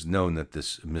woman, it was known that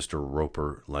this Mr.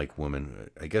 Roper-like woman,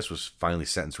 I guess was finally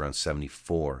sentenced around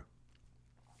 74,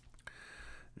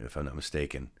 if I'm not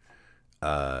mistaken.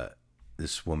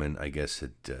 This woman, I guess,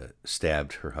 had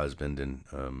stabbed her husband, and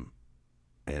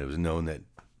it was known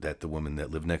that the woman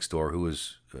that lived next door, who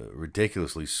was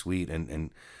ridiculously sweet and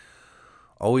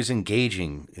always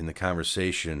engaging in the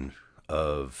conversation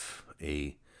of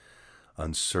a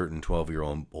uncertain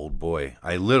 12-year-old boy.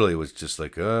 I literally was just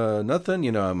like,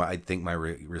 nothing. I think my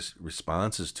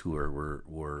responses to her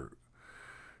were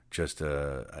just,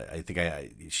 I think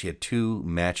she had two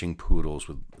matching poodles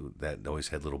that always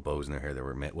had little bows in their hair. They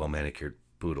were well-manicured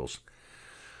poodles.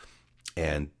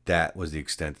 And that was the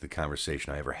extent of the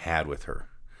conversation I ever had with her.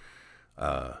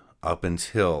 Up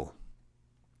until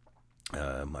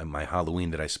my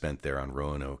Halloween that I spent there on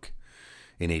Roanoke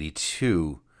in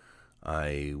 82,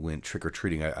 I went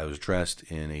trick-or-treating. I was dressed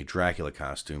in a Dracula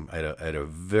costume. I had a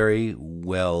very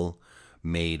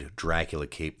well-made Dracula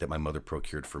cape that my mother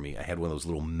procured for me. I had one of those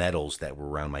little medals that were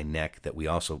around my neck that we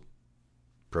also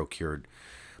procured.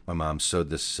 My mom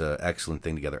sewed this excellent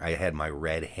thing together. I had my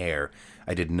red hair.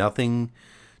 I did nothing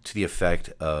to the effect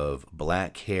of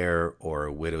black hair or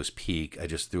a widow's peak. I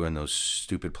just threw in those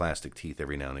stupid plastic teeth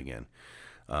every now and again.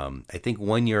 I think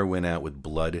one year I went out with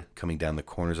blood coming down the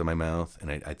corners of my mouth, and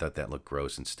I thought that looked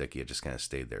gross and sticky. It just kind of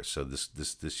stayed there. So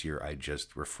this year I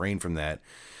just refrained from that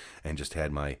and just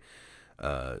had my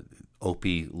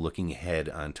Opie-looking head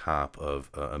on top of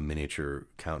a miniature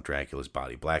Count Dracula's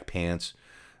body. Black pants,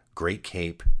 great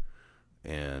cape,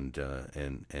 and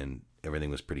everything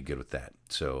was pretty good with that.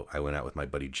 So I went out with my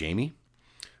buddy Jamie,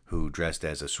 who dressed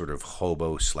as a sort of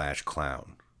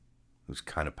hobo/clown. It was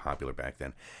kind of popular back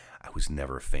then. I was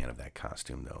never a fan of that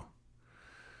costume, though.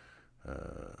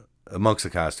 Amongst the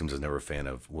costumes I was never a fan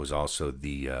of was also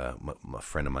the, a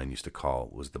friend of mine used to call,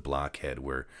 was the blockhead,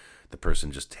 where the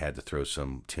person just had to throw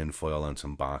some tinfoil on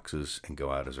some boxes and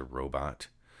go out as a robot.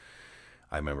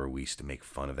 I remember we used to make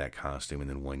fun of that costume, and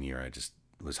then one year I just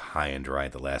was high and dry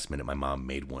at the last minute. My mom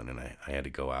made one, and I had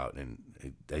to go out, and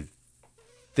I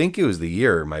think it was the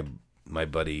year my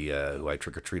buddy who I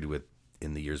trick or treated with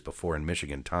in the years before in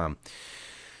Michigan, Tom,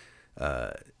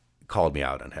 called me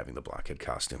out on having the blockhead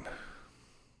costume.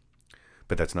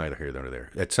 But that's neither here nor there.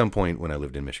 At some point when I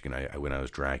lived in Michigan, when I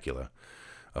was Dracula,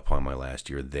 upon my last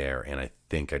year there, and I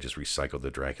think I just recycled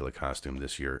the Dracula costume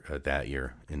that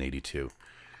year in '82.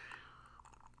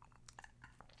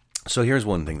 So here's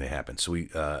one thing that happened. So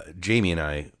Jamie and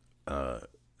I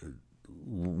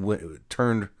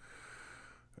turned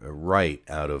right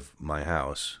out of my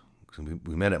house. So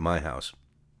we met at my house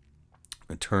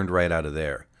and turned right out of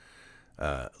there.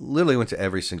 Literally went to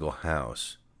every single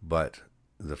house but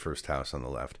the first house on the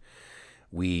left.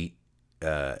 We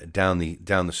down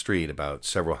the street, about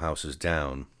several houses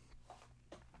down,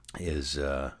 is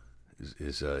a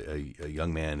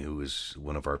young man who is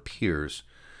one of our peers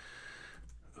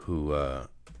who.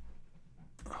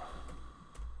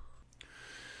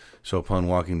 So upon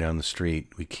walking down the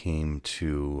street, we came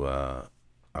to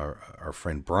our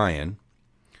friend Brian,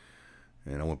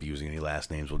 and I won't be using any last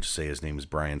names. We'll just say his name is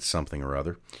Brian something or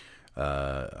other.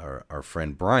 Our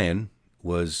friend Brian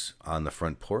was on the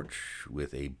front porch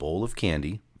with a bowl of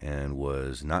candy and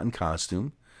was not in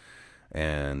costume,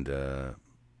 and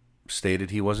stated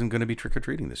he wasn't going to be trick or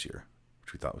treating this year,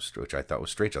 which I thought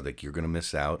was strange. I was like, you're going to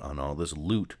miss out on all this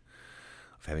loot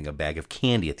of having a bag of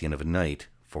candy at the end of a night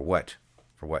for what?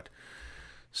 For what?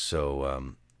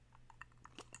 So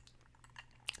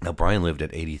now Brian lived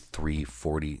at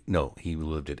 8340. No, he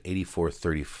lived at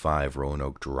 8435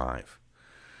 Roanoke Drive,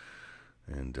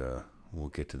 and we'll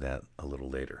get to that a little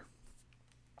later.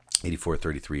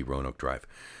 8433 Roanoke Drive.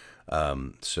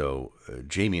 So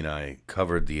Jamie and I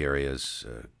covered the areas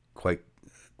quite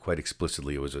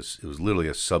explicitly. It was literally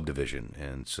a subdivision,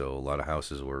 and so a lot of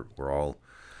houses were all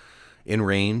in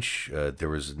range. There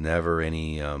was never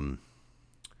any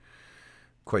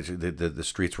the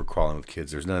streets were crawling with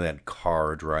kids. There's none of that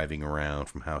car driving around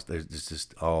from house. There's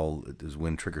just all. It was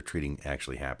when trick or treating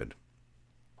actually happened.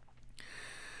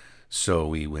 So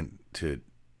we went to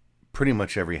pretty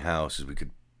much every house as we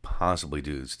could possibly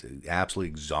do. It's absolutely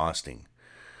exhausting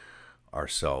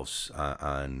ourselves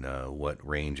on what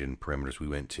range and perimeters we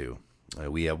went to.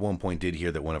 We at one point did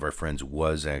hear that one of our friends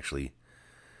was actually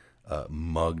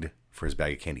mugged for his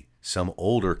bag of candy. Some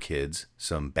older kids,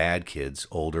 some bad kids,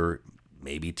 older,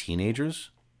 maybe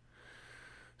teenagers,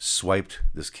 swiped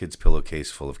this kid's pillowcase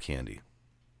full of candy.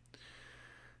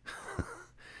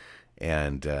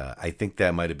 And I think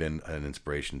that might have been an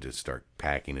inspiration to start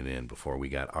packing it in before we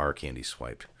got our candy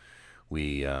swiped.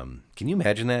 Can you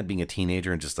imagine that, being a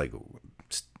teenager and just like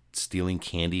stealing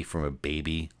candy from a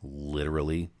baby?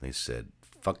 Literally, they said,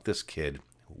 "Fuck this kid,"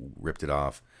 ripped it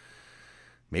off.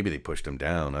 Maybe they pushed him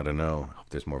down. I don't know. I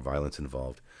hope there's more violence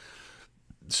involved.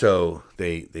 So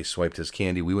they swiped his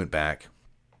candy. We went back.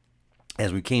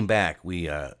 As we came back, we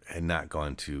had not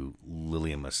gone to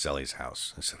Lillian Maselli's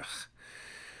house. I said, ugh,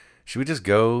 should we just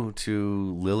go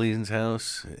to Lillian's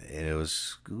house? And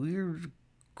we were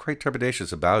quite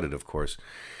trepidatious about it, of course.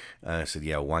 I said,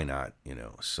 yeah, why not?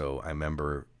 So I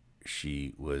remember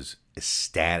she was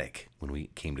ecstatic when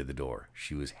we came to the door.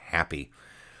 She was happy.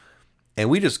 And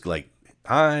we just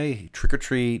hi, trick or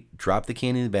treat, drop the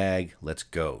candy in the bag, let's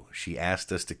go. She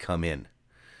asked us to come in.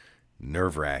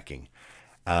 Nerve-wracking.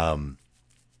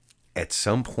 At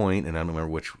some point, and I don't remember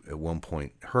which, at one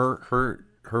point, her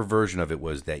version of it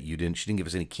was that she didn't give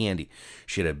us any candy.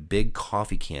 She had a big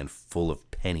coffee can full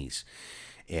of pennies,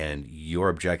 and your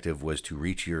objective was to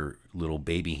reach your little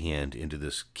baby hand into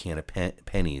this can of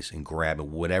pennies and grab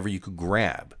whatever you could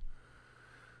grab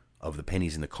of the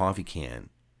pennies in the coffee can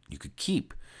you could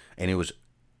keep. And it was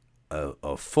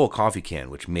a full coffee can,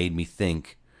 which made me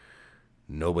think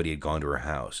nobody had gone to her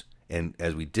house. And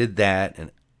as we did that,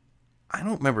 and I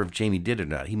don't remember if Jamie did or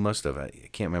not. He must have. I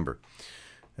can't remember.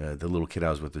 The little kid I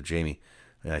was with Jamie,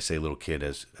 and I say little kid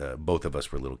as both of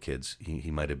us were little kids.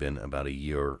 He might have been about a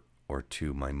year or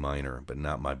two my minor, but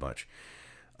not by much.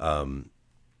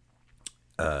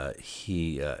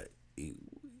 She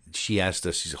asked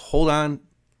us, she said, hold on,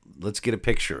 let's get a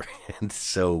picture. And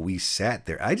so we sat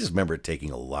there. I just remember it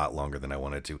taking a lot longer than I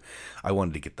wanted to. I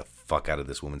wanted to get the fuck out of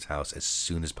this woman's house as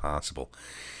soon as possible.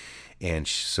 And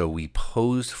so we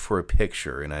posed for a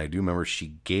picture, and I do remember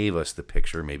she gave us the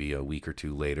picture maybe a week or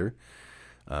two later.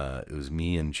 It was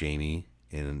me and Jamie,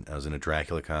 and I was in a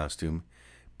Dracula costume.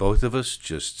 Both of us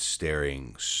just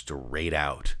staring straight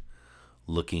out,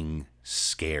 looking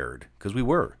scared, because we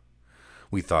were.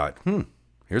 We thought,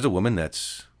 here's a woman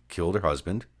that's killed her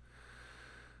husband,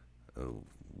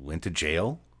 went to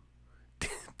jail,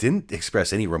 didn't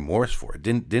express any remorse for it.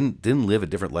 Didn't live a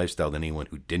different lifestyle than anyone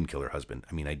who didn't kill her husband.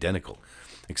 I mean, identical,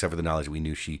 except for the knowledge we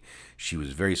knew she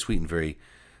was very sweet and very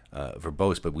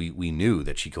verbose, but we knew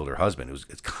that she killed her husband.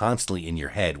 It's constantly in your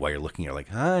head while you're looking at her, like,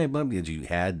 hi, mom. You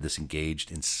had this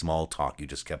engaged in small talk. You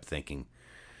just kept thinking,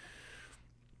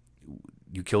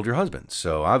 you killed your husband.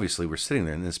 So obviously we're sitting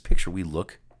there in this picture. We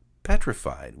look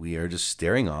petrified. We are just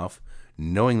staring off,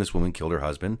 knowing this woman killed her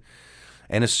husband,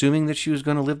 and assuming that she was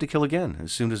going to live to kill again.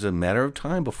 As soon as a matter of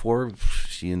time before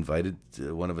she invited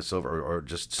one of us over, or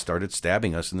just started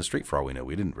stabbing us in the street. For all we know,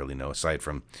 we didn't really know. Aside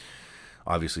from,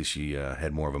 obviously, she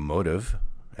had more of a motive,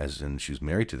 as in she was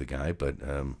married to the guy. But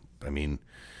I mean,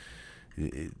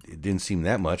 it didn't seem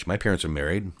that much. My parents are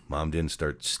married. Mom didn't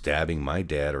start stabbing my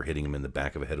dad or hitting him in the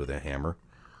back of the head with a hammer.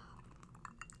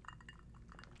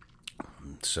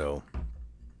 So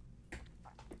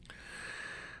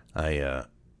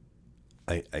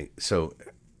so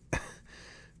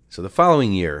the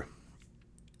following year,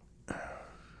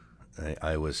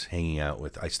 I started hanging out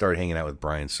with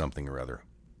Brian something or other.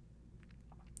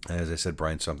 As I said,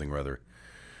 Brian something or other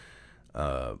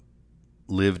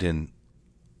lived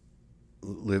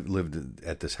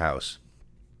at this house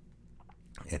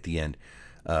at the end.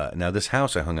 Now this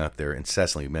house, I hung out there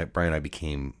incessantly. Brian and I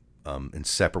became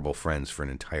inseparable friends for an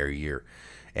entire year,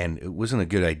 and it wasn't a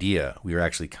good idea. We were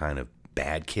actually kind of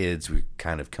bad kids. We were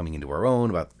kind of coming into our own,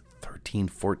 about 13,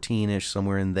 14-ish,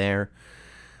 somewhere in there.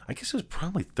 I guess it was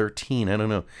probably 13. I don't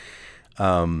know.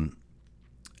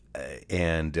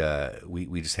 And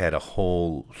we just had a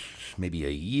whole, maybe a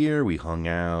year. We hung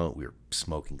out. We were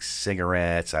smoking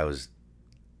cigarettes. I was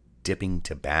dipping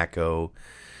tobacco.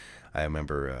 I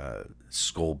remember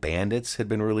Skull Bandits had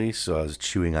been released, so I was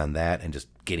chewing on that and just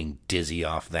getting dizzy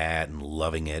off that and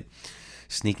loving it.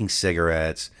 Sneaking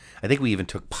cigarettes. I think we even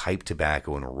took pipe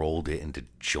tobacco and rolled it into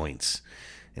joints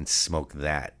and smoked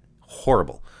that.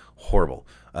 Horrible.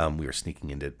 We were sneaking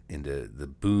into the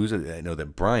booze. I know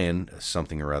that Brian,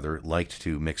 something or other, liked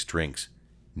to mix drinks.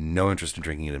 No interest in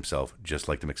drinking it himself, just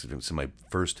liked to mix it. So my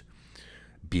first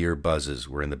beer buzzes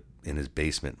were in his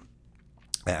basement.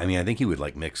 I mean, I think he would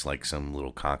like mix like some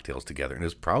little cocktails together, and it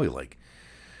was probably like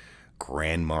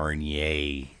Grand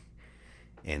Marnier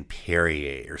and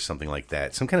Perrier or something like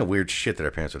that. Some kind of weird shit that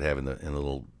our parents would have in the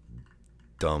little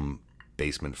dumb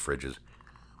basement fridges.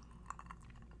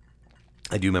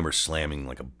 I do remember slamming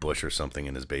like a bush or something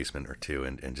in his basement or two,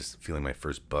 and just feeling my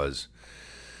first buzz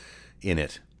in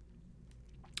it.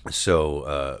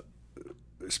 So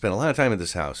spent a lot of time at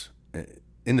this house,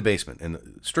 in the basement,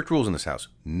 and strict rules in this house.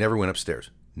 Never went upstairs.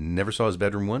 Never saw his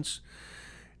bedroom once.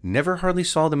 Never hardly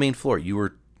saw the main floor. You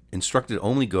were instructed to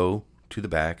only go to the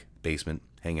back basement,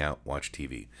 hang out, watch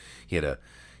TV. He had a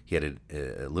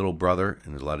little brother,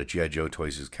 and there's a lot of G.I. Joe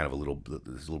toys. His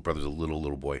little brother's a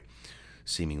little boy,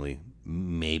 seemingly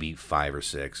maybe 5 or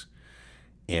 6.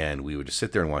 And we would just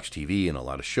sit there and watch TV, and a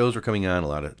lot of shows were coming on, a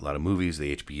lot of movies,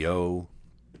 the HBO.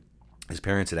 His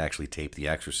parents had actually taped The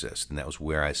Exorcist, and that was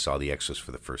where I saw The Exorcist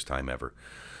for the first time ever.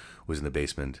 Was in the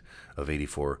basement of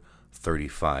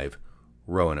 8435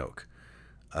 Roanoke.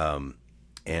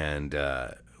 And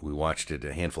we watched it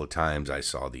a handful of times. I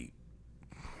saw the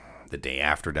day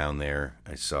after down there.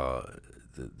 I saw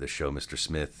the show Mr.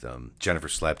 Smith. Jennifer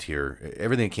Slept Here.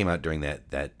 Everything that came out during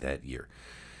that year.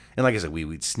 And like I said,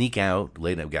 we'd sneak out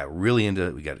late night.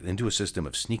 We got into a system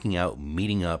of sneaking out,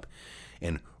 meeting up,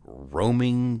 and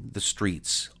roaming the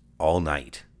streets all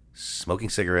night, smoking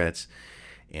cigarettes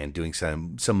and doing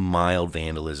some mild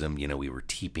vandalism. You know, we were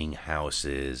teeping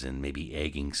houses and maybe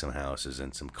egging some houses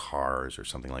and some cars or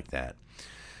something like that,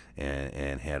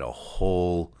 and had a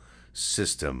whole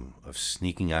system of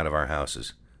sneaking out of our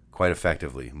houses quite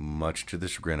effectively, much to the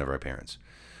chagrin of our parents.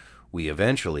 We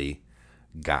eventually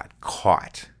got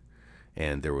caught.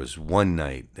 And there was one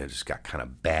night that just got kind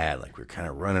of bad. Like we were kind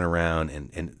of running around,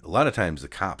 and a lot of times the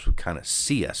cops would kind of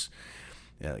see us.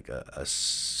 You know, like a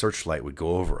searchlight would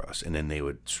go over us, and then they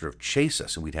would sort of chase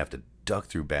us, and we'd have to duck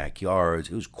through backyards.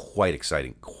 It was quite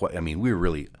exciting. We were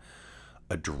really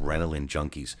adrenaline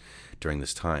junkies during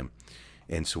this time.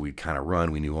 And so we'd kind of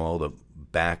run. We knew all the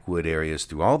backwood areas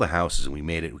through all the houses, and we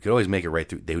made it. We could always make it right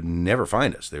through. They would never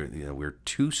find us. We were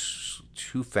too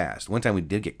fast. One time we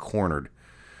did get cornered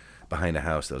behind a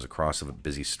house that was across a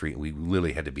busy street. We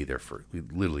literally had to be there we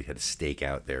literally had to stake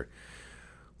out there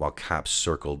while cops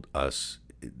circled us.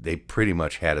 They pretty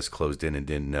much had us closed in and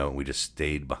didn't know. We just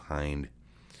stayed behind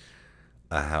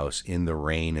a house in the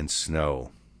rain and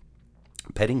snow,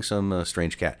 petting some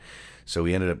strange cat. So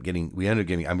we ended up getting, we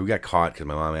got caught because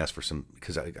my mom asked for some,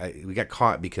 we got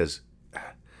caught because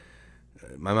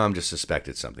my mom just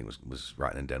suspected something was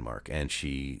rotten in Denmark, and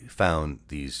she found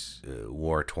these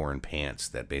war-torn pants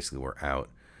that basically were out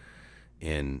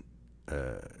in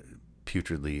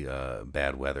putridly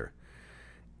bad weather,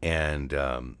 and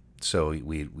so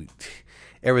we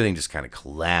everything just kind of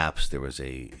collapsed. There was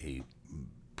a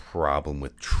problem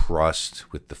with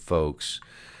trust with the folks.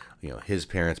 His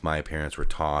parents, my parents were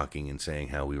talking and saying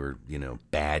how we were,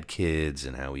 bad kids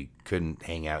and how we couldn't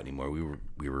hang out anymore. We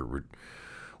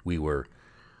were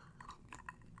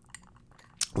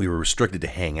restricted to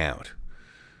hang out.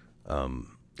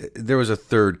 There was a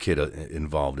third kid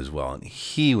involved as well, and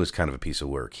he was kind of a piece of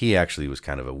work. He actually was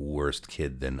kind of a worse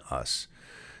kid than us,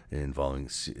 involving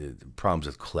problems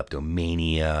with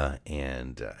kleptomania,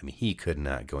 and he could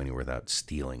not go anywhere without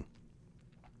stealing.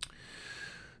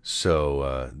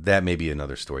 So that may be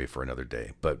another story for another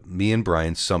day. But me and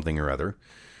Brian, something or other,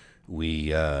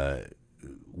 we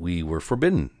were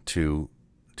forbidden to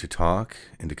talk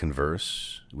and to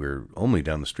converse. We're only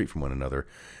down the street from one another.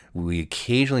 We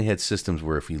occasionally had systems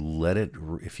where if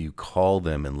you call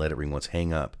them and let it ring once,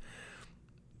 hang up,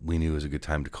 we knew it was a good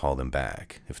time to call them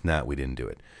back. If not, we didn't do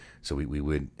it. So we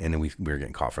would, and then we were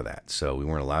getting caught for that. So we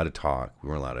weren't allowed to talk. We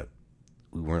weren't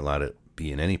allowed to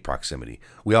be in any proximity.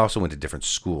 We also went to different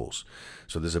schools.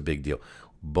 So this is a big deal.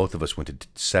 Both of us went to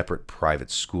separate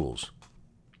private schools.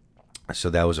 So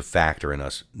that was a factor in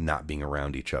us not being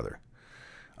around each other.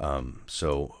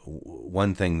 So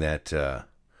one thing that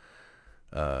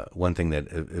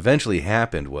eventually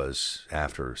happened was,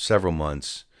 after several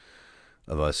months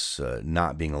of us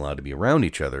not being allowed to be around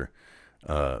each other,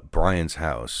 Brian's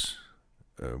house,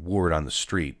 word on the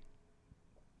street,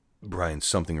 Brian's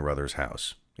something or other's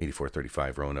house,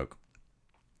 8435 Roanoke,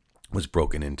 was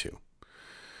broken into.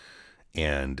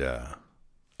 And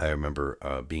I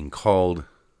remember being called.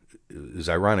 It was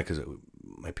ironic because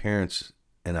my parents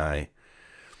and I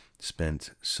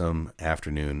spent some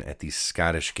afternoon at these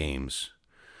Scottish games.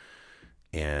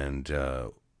 And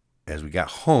as we got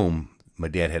home, my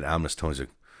dad had ominous tones like,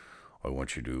 I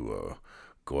want you to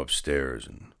go upstairs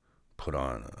and put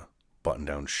on a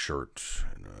button-down shirt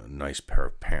and a nice pair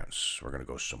of pants. We're going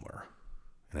to go somewhere.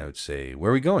 And I would say,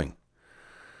 where are we going?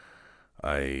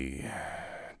 I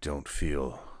don't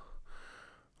feel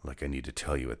like I need to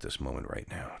tell you at this moment right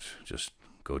now. Just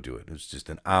go do it. It was just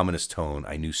an ominous tone.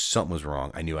 I knew something was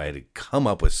wrong. I knew I had to come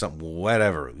up with something,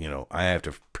 whatever. I have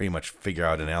to pretty much figure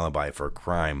out an alibi for a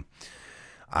crime.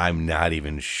 I'm not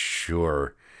even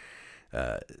sure.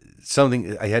 I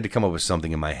had to come up with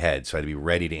something in my head, so I had to be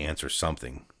ready to answer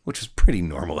something, which is pretty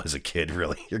normal as a kid,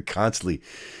 really. You're constantly,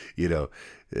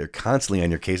 they're constantly on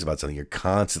your case about something. You're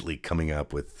constantly coming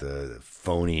up with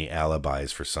phony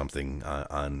alibis for something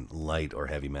on light or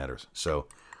heavy matters. So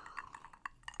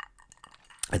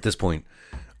at this point,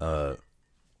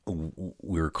 we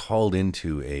were called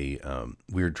into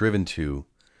we were driven to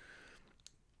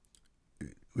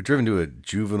a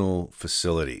juvenile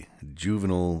facility,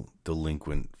 juvenile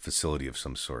delinquent facility of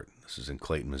some sort. This is in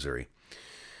Clayton, Missouri.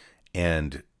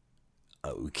 And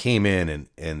we came in,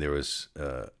 and there was,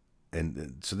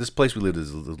 and so this place we lived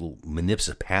is a little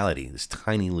municipality. This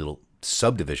tiny little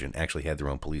subdivision actually had their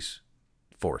own police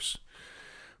force,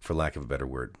 for lack of a better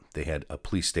word. They had a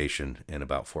police station and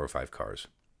about 4 or 5 cars.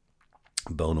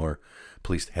 Belnor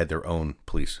police had their own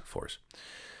police force.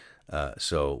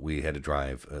 So we had to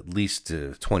drive at least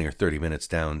 20 or 30 minutes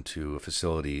down to a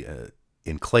facility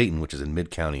in Clayton, which is in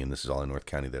Mid-County, and this is all in North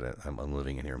County that I'm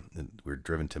living in here. And we're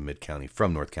driven to Mid-County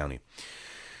from North County.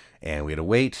 And we had to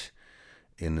wait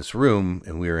in this room,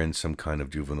 and we were in some kind of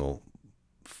juvenile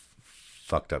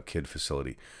fucked up kid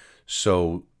facility.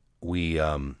 So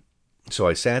so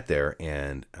I sat there,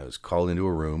 and I was called into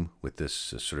a room with this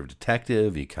sort of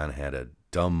detective. He kind of had a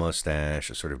dumb mustache,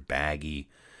 a sort of baggy,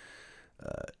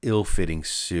 ill-fitting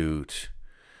suit,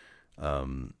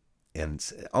 and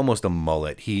almost a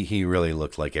mullet. He really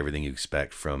looked like everything you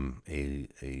expect from a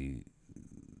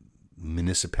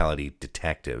municipality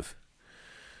detective,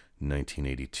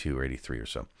 1982 or 83 or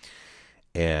so.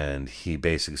 And he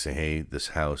basically said, hey, this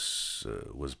house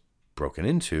was broken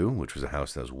into, which was a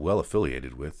house that I was well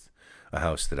affiliated with, a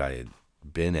house that I had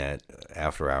been at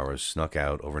after hours, snuck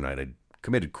out overnight. I'd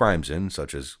committed crimes in,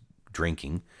 such as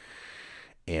drinking,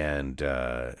 and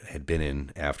had been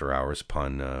in after hours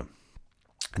upon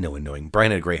no one knowing.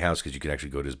 Brian had a great house because you could actually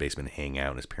go to his basement and hang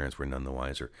out, and his parents were none the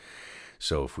wiser.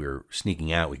 So if we were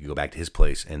sneaking out, we could go back to his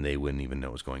place, and they wouldn't even know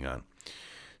what was going on.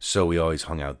 So we always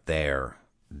hung out there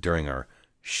during our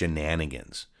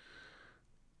shenanigans.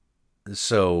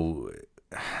 So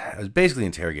I was basically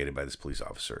interrogated by this police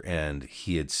officer, and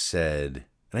he had said,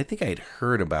 and I think I had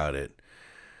heard about it.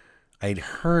 I'd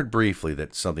heard briefly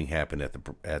that something happened at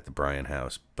the Bryan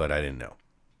house, but I didn't know.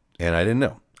 And I didn't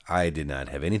know. I did not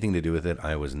have anything to do with it.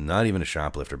 I was not even a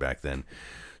shoplifter back then.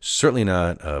 Certainly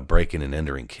not a breaking and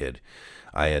entering kid.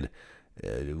 I had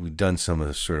done some of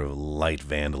the sort of light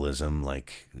vandalism,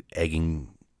 like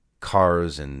egging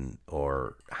cars and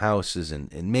or houses,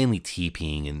 and mainly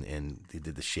TPing, and they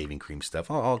did the shaving cream stuff,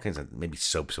 all kinds of, maybe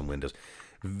soaps and windows.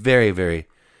 Very, very,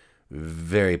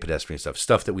 very pedestrian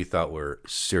stuff that we thought were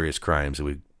serious crimes that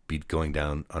would be going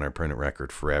down on our permanent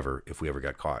record forever if we ever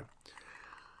got caught.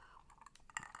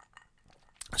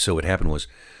 So what happened was,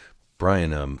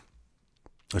 Bryan,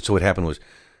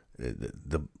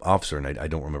 the officer, and I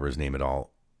don't remember his name at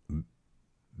all,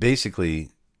 basically,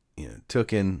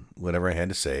 took in whatever I had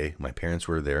to say. My parents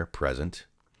were there, present.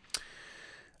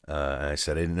 I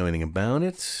said I didn't know anything about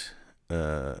it,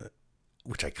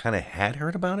 which I kind of had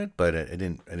heard about it, but I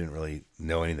didn't really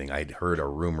know anything. I'd heard a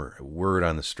word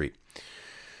on the street.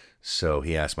 So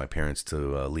he asked my parents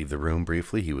to leave the room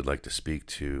briefly. He would like to speak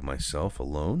to myself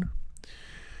alone.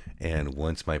 And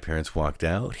once my parents walked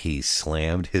out, he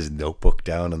slammed his notebook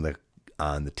down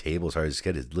on the table as hard as he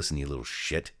could. Listen, you little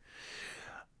shit.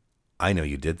 I know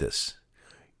you did this.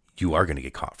 You are going to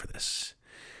get caught for this.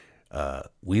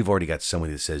 We've already got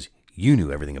somebody that says you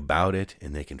knew everything about it,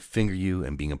 and they can finger you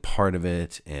and being a part of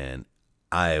it. And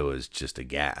I was just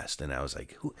aghast. And I was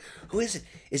like, who is it?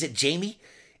 Is it Jamie?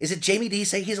 Is it Jamie? Did he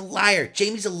say he's a liar?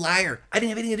 Jamie's a liar. I didn't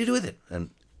have anything to do with it.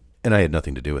 And I had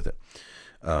nothing to do with it.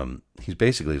 He's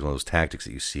basically one of those tactics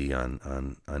that you see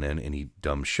on any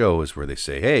dumb show, is where they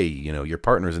say, hey, your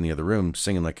partner's in the other room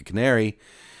singing like a canary.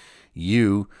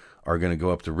 You are going to go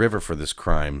up the river for this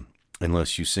crime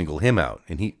unless you single him out.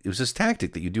 And it was this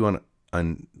tactic that you do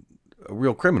on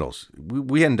real criminals.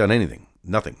 We hadn't done anything,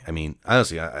 nothing. I mean,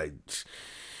 honestly, I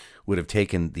would have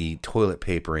taken the toilet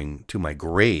papering to my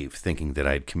grave thinking that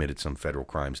I'd committed some federal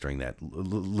crimes during that.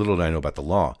 Little did I know about the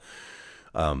law.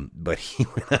 But he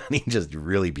went on, he just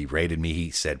really berated me.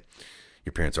 He said,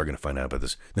 your parents are going to find out about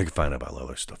this. They can find out about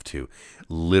other stuff too.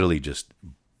 Literally just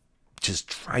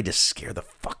tried to scare the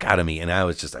fuck out of me. And I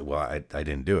was just like, well, I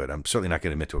didn't do it. I'm certainly not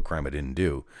going to admit to a crime I didn't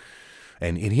do.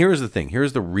 And here's the thing.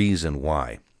 Here's the reason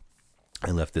why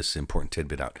I left this important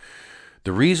tidbit out.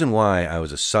 The reason why I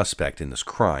was a suspect in this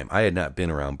crime, I had not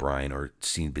been around Bryan or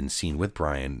been seen with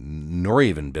Bryan, nor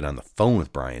even been on the phone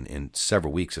with Bryan in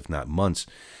several weeks, if not months.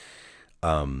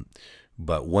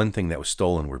 But one thing that was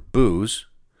stolen were booze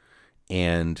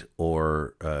and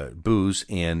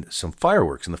some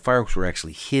fireworks. And the fireworks were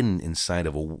actually hidden inside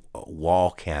of a wall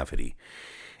cavity.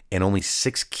 And only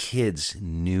 6 kids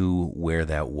knew where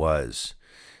that was.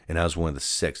 And I was one of the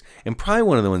 6. And probably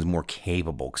one of the ones more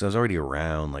capable, because I was already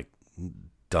around, like,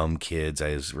 dumb kids.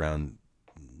 I was around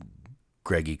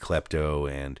Greggy Klepto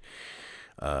and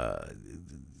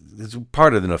it's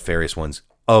part of the nefarious ones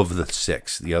of the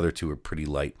 6. The other 2 are pretty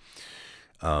light.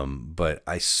 But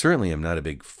I certainly am not a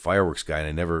big fireworks guy,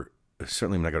 and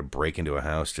certainly am not going to break into a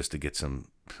house just to get some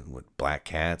black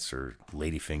cats or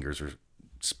ladyfingers or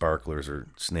sparklers or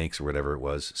snakes or whatever it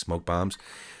was, smoke bombs.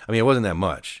 I mean, it wasn't that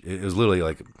much. It was literally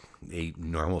like a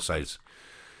normal size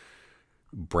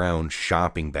brown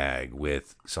shopping bag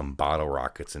with some bottle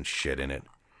rockets and shit in it.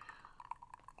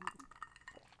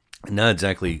 Not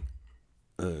exactly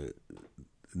the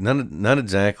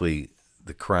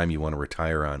crime you want to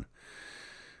retire on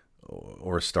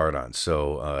or start on.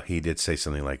 So he did say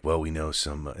something like, well, we know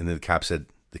some, and then the cop said,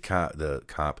 the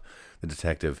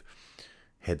detective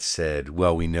had said,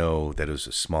 well, we know that it was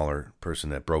a smaller person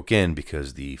that broke in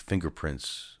because the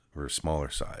fingerprints were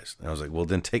smaller size. And I was like, well,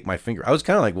 then take my finger. I was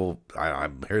kind of like, well,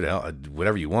 I'm here to help,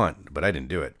 whatever you want, but I didn't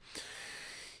do it.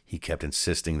 He kept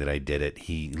insisting that I did it.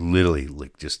 He literally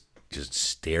just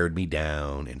stared me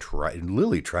down and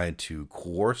tried to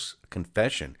coerce a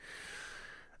confession.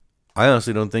 I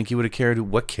honestly don't think he would have cared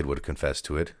what kid would have confessed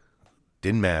to it.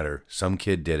 Didn't matter. Some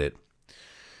kid did it.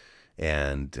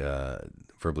 And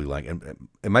verbally lying.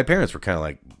 And my parents were kind of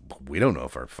like, we don't know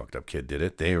if our fucked up kid did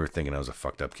it. They were thinking I was a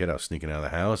fucked up kid. I was sneaking out of the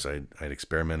house. I'd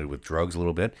experimented with drugs a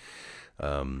little bit.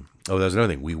 That was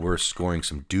another thing. We were scoring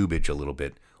some doobage a little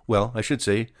bit. Well, I should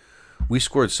say, we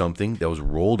scored something that was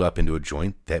rolled up into a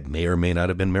joint that may or may not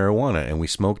have been marijuana, and we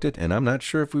smoked it, and I'm not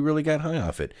sure if we really got high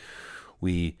off it.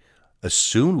 We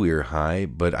assumed we were high,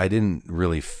 but I didn't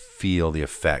really feel the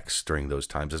effects during those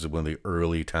times. This is one of the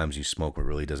early times you smoke where it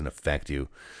really doesn't affect you.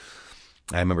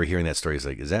 I remember hearing that story. It's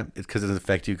like, is that because it doesn't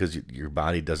affect you because your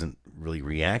body doesn't really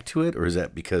react to it? Or is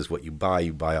that because what you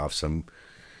buy off some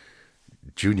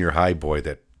junior high boy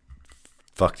that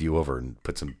fucked you over and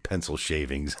put some pencil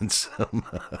shavings and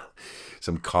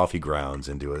some coffee grounds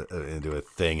into a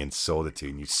thing and sold it to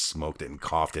you, and you smoked it and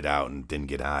coughed it out and didn't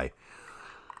get high.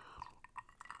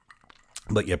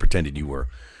 But yeah, pretended you were.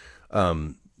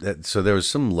 So there was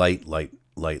some light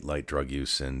drug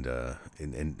use and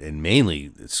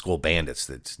mainly school bandits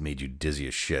that made you dizzy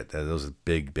as shit. That was a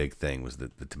big thing, was the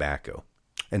tobacco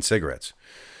and cigarettes.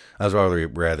 I was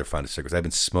rather fond of cigarettes. I've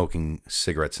been smoking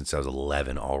cigarettes since I was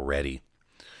 11 already,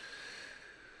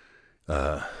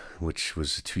 which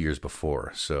was 2 years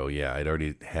before. So yeah, I'd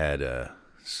already had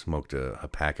smoked a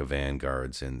pack of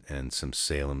Vanguards and some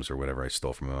Salems or whatever I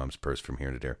stole from my mom's purse from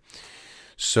here to there.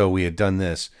 So we had done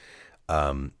this.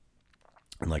 And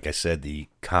like I said, the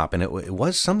cop, and it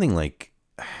was something like,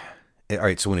 all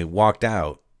right, so when he walked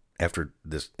out after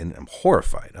this, and I'm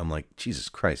horrified. I'm like, Jesus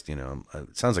Christ, it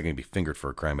sounds like I'm going to be fingered for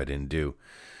a crime I didn't do.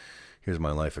 Here's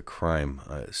my life of crime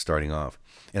starting off.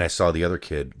 And I saw the other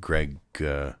kid, Greg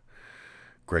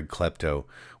Klepto,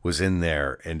 was in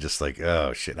there, and just like,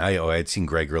 oh shit. And I had seen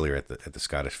Greg earlier at the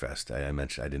Scottish Fest. I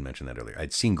didn't mention that earlier.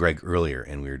 I'd seen Greg earlier,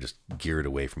 and we were just geared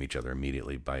away from each other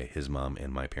immediately by his mom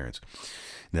and my parents.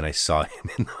 And then I saw him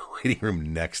in the waiting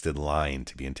room next in line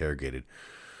to be interrogated.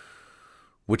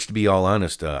 Which, to be all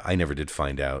honest, I never did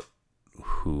find out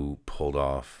who pulled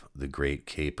off the Great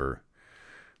Caper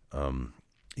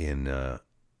in the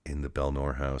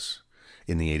Belnor house,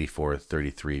 in the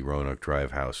 8433 Roanoke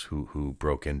Drive house, who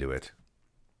broke into it.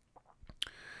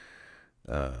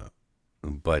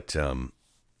 But to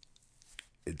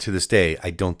this day,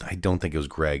 I don't think it was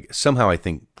Greg. Somehow I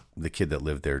think the kid that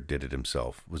lived there did it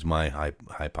himself. Was my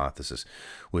hypothesis,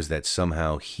 was that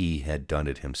somehow he had done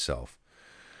it himself.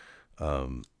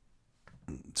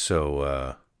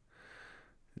 So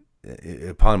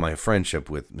upon my friendship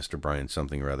with Mr. Brian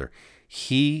something or other,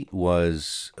 he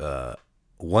was,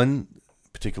 one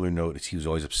particular note is he was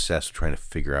always obsessed with trying to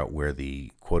figure out where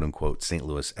the quote-unquote St.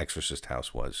 Louis exorcist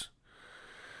house was.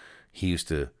 He used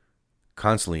to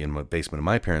constantly, in the basement of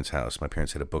my parents' house, my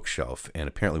parents had a bookshelf, and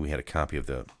apparently we had a copy of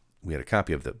the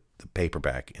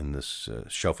paperback in this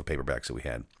shelf of paperbacks that we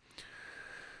had.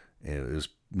 It was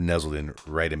nuzzled in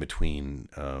right in between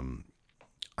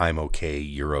I'm Okay,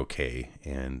 You're Okay,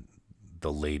 and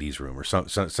The Ladies' Room, or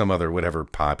some other whatever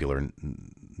popular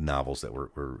novels that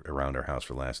were around our house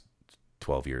for the last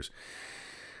 12 years.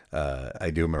 I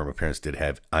do remember my parents did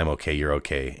have I'm Okay, You're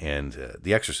Okay, and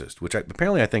The Exorcist, which I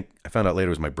think I found out later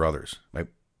was my brother's.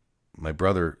 My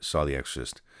brother saw The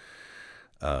Exorcist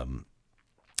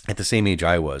at the same age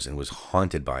I was, and was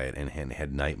haunted by it and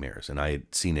had nightmares. And I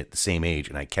had seen it at the same age,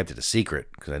 and I kept it a secret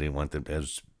because I didn't want them. I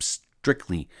was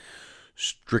strictly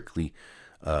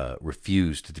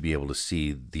refused to be able to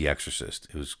see The Exorcist.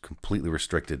 It was completely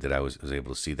restricted that I was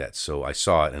able to see that. So I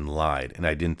saw it and lied, and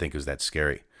I didn't think it was that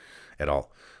scary at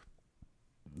all.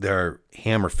 There are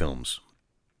Hammer films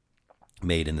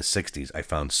made in the 60s I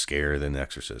found scarier than The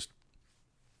Exorcist.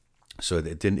 So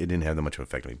it didn't have that much of an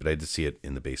effect on me, but I did see it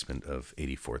in the basement of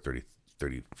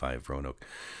 8435 Roanoke.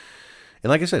 And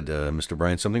like I said, Mr.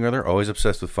 Brian something or other, always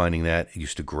obsessed with finding that. He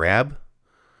used to grab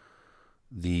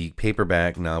the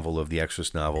paperback novel of the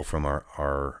Exorcist novel from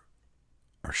our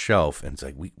shelf, and it's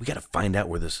like, we got to find out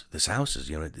where this house is.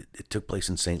 It took place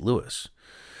in St. Louis.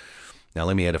 Now,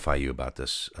 let me edify you about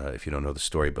this, if you don't know the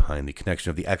story behind the connection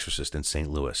of The Exorcist and St.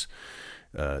 Louis.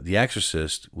 The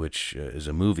Exorcist, which is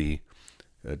a movie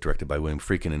directed by William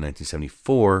Friedkin in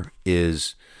 1974,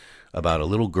 is about a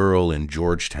little girl in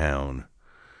Georgetown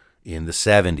in the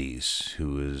 70s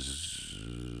who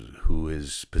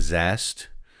is possessed,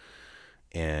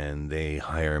 and they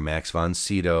hire Max von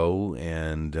Sydow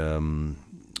and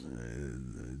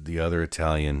the other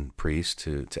Italian priest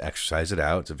to exorcise it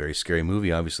out. It's a very scary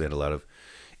movie. Obviously had a lot of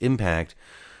impact,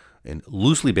 and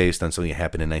loosely based on something that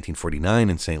happened in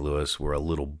 1949 in St. Louis, where a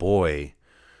little boy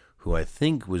who I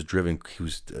think he was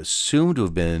assumed to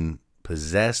have been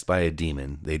possessed by a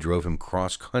demon. They drove him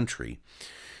cross country,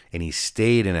 and he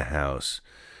stayed in a house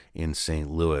in St.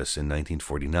 Louis in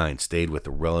 1949, stayed with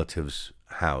a relative's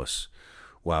house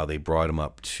while they brought him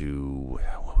up to,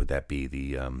 what would that be,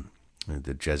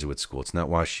 the Jesuit school. It's not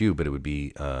WashU, but it would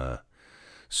be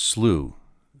SLU,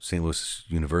 St. Louis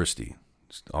University.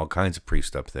 All kinds of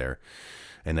priests up there,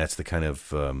 and that's the kind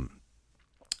of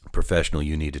professional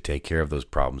you need to take care of those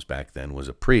problems back then, was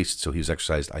a priest. So he was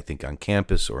exercised, I think, on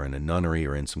campus or in a nunnery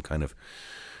or in some kind of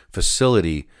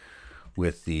facility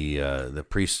with the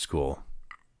priest school.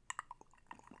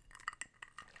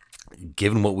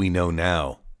 Given what we know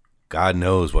now, God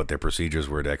knows what their procedures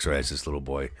were to exercise this little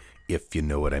boy, if you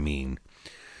know what I mean.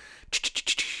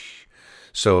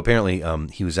 So apparently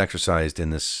he was exercised in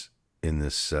this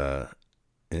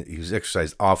he was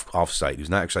exercised off site. He was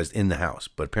not exercised in the house,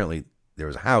 but apparently there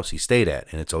was a house he stayed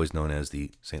at, and it's always known as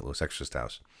the St. Louis Exorcist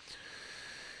House.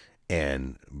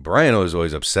 And Brian was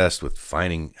always obsessed with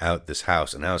finding out this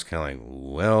house, and I was kind of like,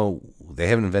 well, they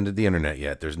haven't invented the internet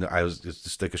yet. It's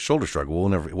just like a shoulder shrug.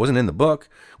 It wasn't in the book.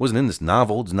 It wasn't in this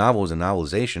novel. This novel was a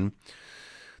novelization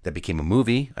that became a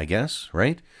movie, I guess,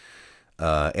 right?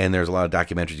 And there's a lot of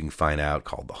documentaries you can find out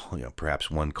called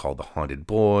perhaps one called The Haunted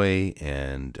Boy,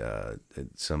 and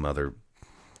some other,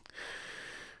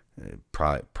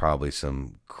 probably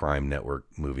some crime network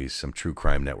movies, some true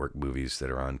crime network movies that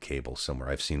are on cable somewhere.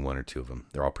 I've seen one or two of them.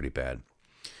 They're all pretty bad.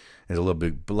 There's a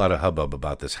lot of hubbub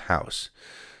about this house.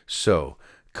 So,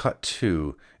 cut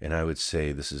to, and I would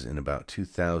say this is in about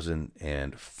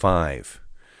 2005.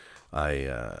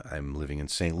 I'm living in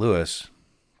St. Louis,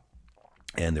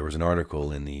 and there was an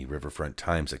article in the Riverfront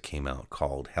Times that came out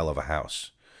called Hell of a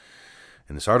House.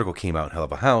 And this article came out, Hell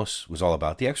of a House, was all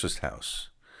about the Exorcist house.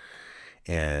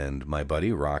 And my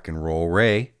buddy, Rock and Roll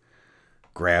Ray,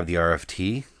 grabbed the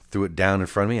RFT, threw it down in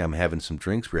front of me. I'm having some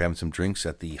drinks. We were having some drinks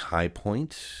at the High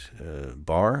Point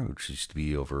bar, which used to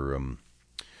be over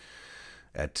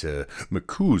at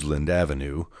McCausland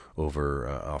Avenue over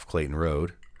off Clayton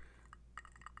Road.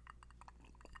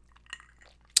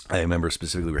 I remember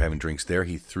specifically we were having drinks there.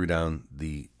 He threw down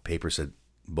the paper, said,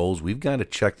 "Bowles, we've got to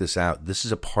check this out. This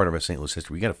is a part of our St. Louis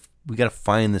history. We got to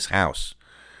find this house.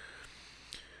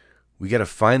 We got to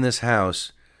find this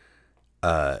house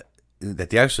that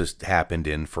The Exorcist happened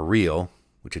in for real,"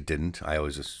 which it didn't. I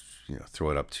always just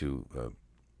throw it up to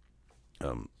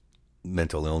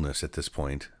mental illness at this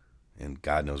point, and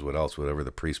God knows what else, whatever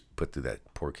the priest put through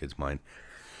that poor kid's mind.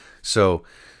 So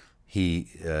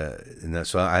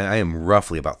so I am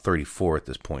roughly about 34 at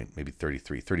this point, maybe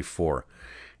 33, 34.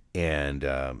 And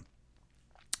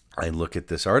I look at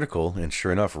this article, and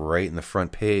sure enough, right in the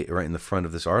front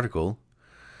of this article,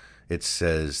 it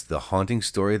says, "The haunting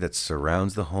story that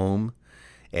surrounds the home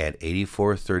at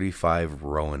 8435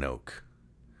 Roanoke.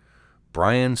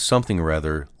 Brian something or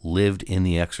other lived in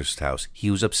the Exorcist house. He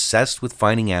was obsessed with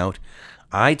finding out.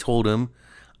 I told him,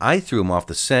 I threw him off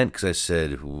the scent because I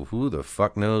said, who the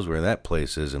fuck knows where that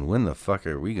place is, and when the fuck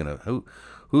are we going to,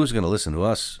 who's going to listen to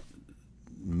us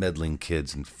meddling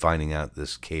kids and finding out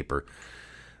this caper?"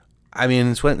 I mean,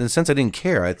 in a sense, I didn't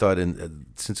care. I thought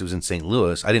since it was in St.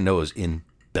 Louis, I didn't know it was in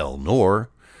Belnor.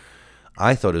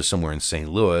 I thought it was somewhere in St.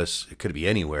 Louis. It could be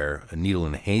anywhere, a needle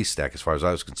in a haystack as far as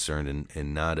I was concerned,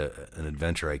 and not an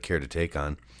adventure I cared to take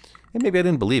on. And maybe I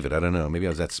didn't believe it. I don't know. Maybe I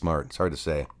was that smart. It's hard to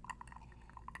say.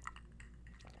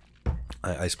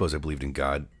 I suppose I believed in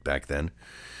God back then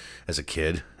as a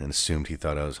kid and assumed he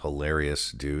thought I was a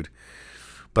hilarious dude.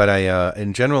 But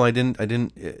in general, I didn't.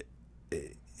 It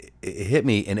hit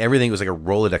me, and everything was like a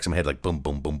Rolodex in my head, like boom,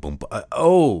 boom, boom, boom.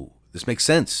 This makes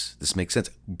sense.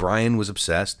 Brian was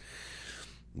obsessed.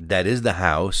 That is the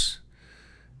house.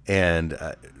 And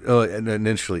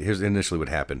here's initially what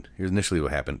happened.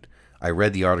 I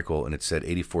read the article, and it said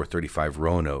 8435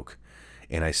 Roanoke.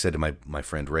 And I said to my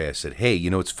friend Ray, I said, "Hey,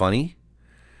 it's funny?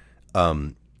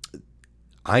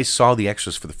 I saw The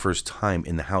Exorcist for the first time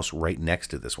in the house right next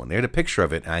to this one. They had a picture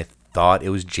of it, and I thought it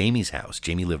was Jamie's house.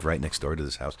 Jamie lived right next door to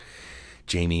this house.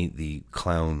 Jamie, the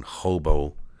clown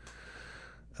hobo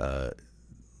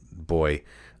boy,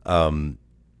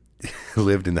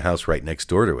 lived in the house right next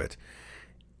door to it.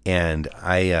 And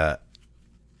I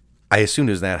assumed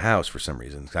it was that house for some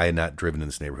reason. I had not driven in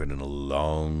this neighborhood in a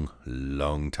long,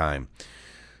 long time.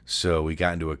 So we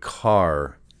got into a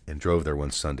car and drove there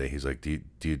one Sunday. He's like, do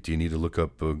you need to look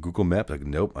up Google Maps? Like,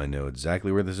 nope, I know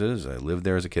exactly where this is. I lived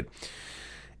there as a kid.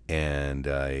 And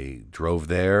I drove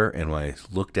there, and when I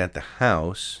looked at the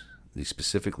house,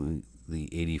 specifically the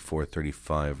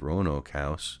 8435 Roanoke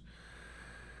house,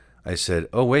 I said,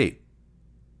 "Oh, wait,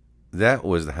 that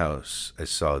was the house I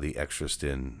saw The Exorcist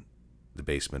in the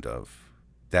basement of.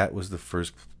 That was the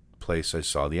first place I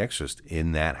saw The Exorcist,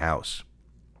 in that house."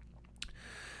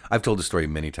 I've told the story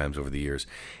many times over the years,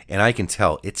 and I can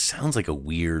tell it sounds like a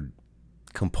weird,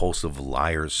 compulsive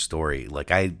liar's story. Like,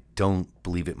 I don't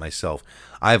believe it myself.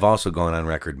 I've also gone on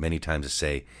record many times to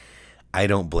say, I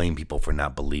don't blame people for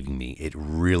not believing me. It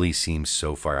really seems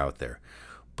so far out there.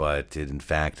 But in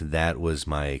fact, that was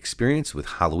my experience with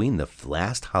Halloween, the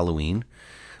last Halloween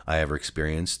I ever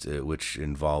experienced, which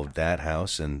involved that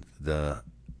house. And the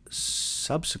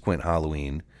subsequent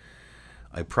Halloween,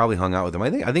 I probably hung out with them. I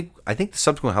think the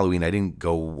subsequent Halloween, I didn't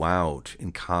go out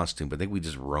in costume, but I think we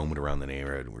just roamed around the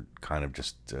neighborhood. We're kind of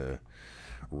just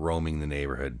roaming the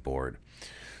neighborhood, bored.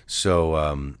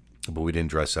 So, but we didn't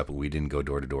dress up. We didn't go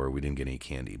door to door. We didn't get any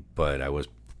candy. But I was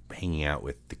hanging out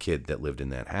with the kid that lived in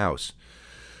that house.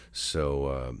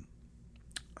 So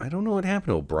I don't know what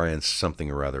happened to O'Brien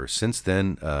something or other. Since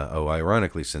then,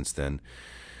 ironically, since then,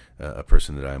 a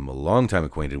person that I'm a long time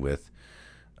acquainted with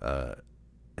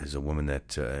is a woman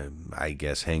that I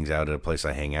guess hangs out at a place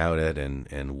I hang out at,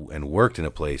 and worked in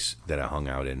a place that I hung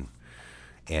out in.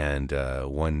 And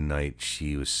one night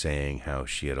she was saying how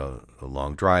she had a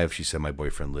long drive. She said, my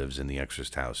boyfriend lives in the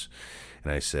Exorcist house.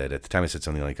 And I said, at the time I said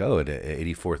something like, oh, at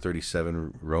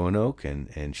 8437 Roanoke.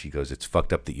 And she goes, it's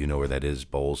fucked up that you know where that is,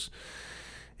 Bowles.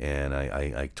 And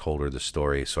I told her the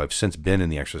story. So I've since been in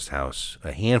the Exorcist house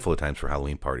a handful of times for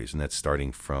Halloween parties. And that's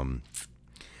starting from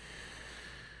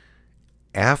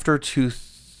after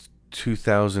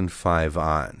 2005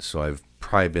 on. So I've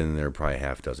probably been there probably a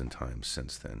half dozen times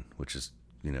since then, which is,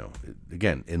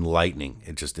 again, enlightening.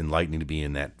 It's just enlightening to be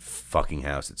in that fucking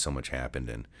house that so much happened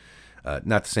in.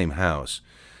 Not the same house.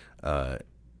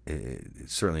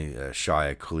 It's certainly shy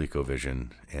of ColecoVision,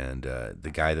 and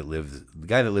the guy that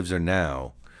lives there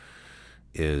now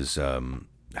is. I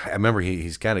remember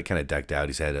he's got it kind of decked out.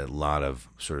 He's had a lot of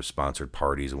sort of sponsored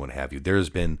parties and what have you. There's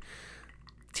been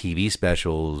TV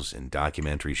specials and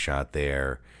documentaries shot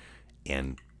there,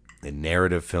 and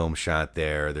narrative film shot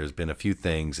there. There's been a few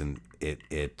things, and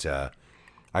it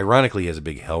ironically has a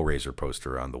big Hellraiser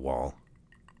poster on the wall.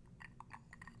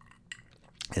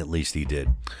 At least he did.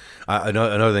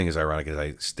 Another thing is ironic is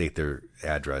I state their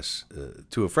address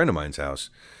to a friend of mine's house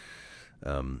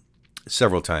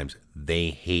several times. They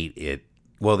hate it.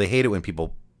 Well, they hate it when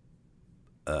people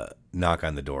knock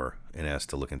on the door and ask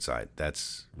to look inside.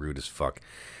 That's rude as fuck.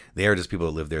 They are just people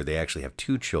that live there. They actually have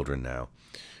 2 children now.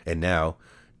 And now,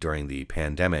 during the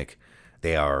pandemic,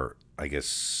 they are, I guess,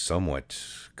 somewhat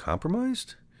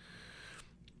compromised.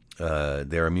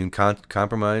 They're immune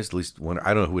compromised. At least one.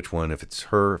 I don't know which one. If it's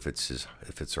her, if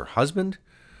it's her husband.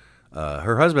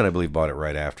 Her husband, I believe, bought it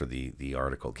right after the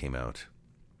article came out.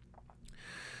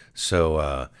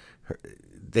 So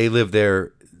they lived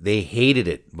there. They hated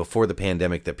it before the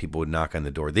pandemic that people would knock on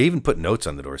the door. They even put notes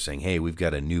on the door saying, "Hey, we've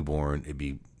got a newborn. It'd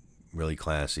be really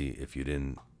classy if you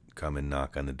didn't come and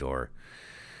knock on the door."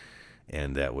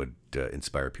 And that would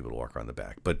inspire people to walk around the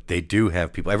back. But they do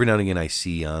have people. Every now and again, I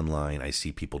see online, I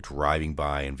see people driving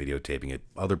by and videotaping it.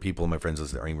 Other people in my friends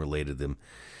list that aren't even related to them,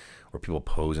 or people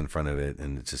pose in front of it,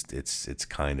 and it's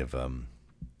kind of a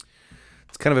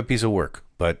piece of work.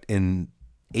 But in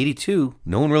 '82,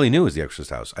 no one really knew it was the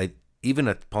Exorcist house. Even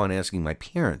upon asking my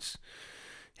parents,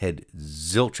 had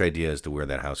zilch idea as to where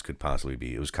that house could possibly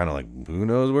be. It was kind of like, who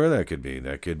knows where that could be?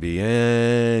 That could be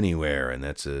anywhere, and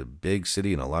that's a big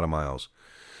city and a lot of miles.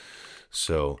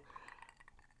 So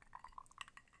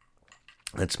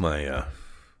that's my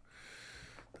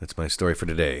story for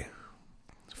today.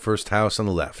 First house on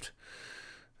the left,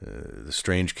 the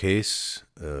strange case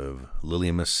of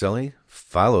Lillian Maselli,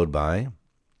 followed by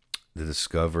the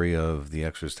discovery of the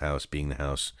Exorcist house being the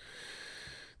house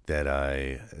that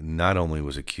I not only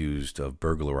was accused of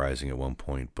burglarizing at one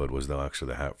point, but was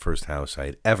actually the first house I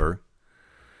had ever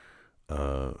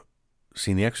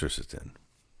seen The Exorcist in.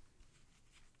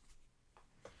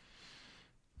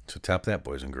 So tap that,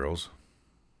 boys and girls.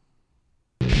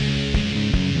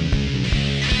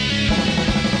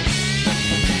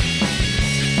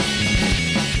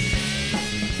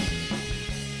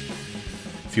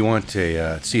 If you want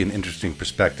to see an interesting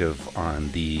perspective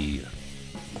on the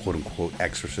quote-unquote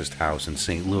Exorcist house in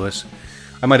St. Louis,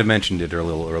 I might have mentioned it a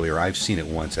little earlier. I've seen it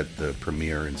once at the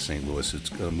premiere in St. Louis.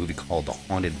 It's a movie called The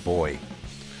Haunted Boy.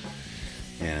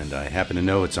 And I happen to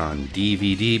know it's on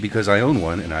DVD because I own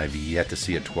one, and I've yet to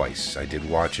see it twice. I did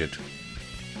watch it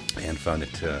and found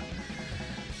it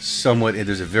somewhat...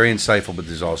 There's a very insightful, but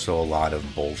there's also a lot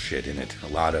of bullshit in it. A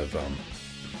lot of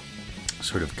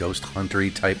sort of ghost hunter-y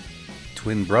type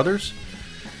twin brothers.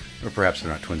 Or perhaps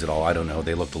they're not twins at all. I don't know.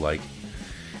 They looked alike.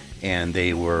 And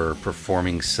they were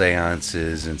performing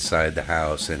seances inside the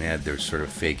house and had their sort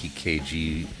of fake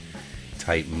EKG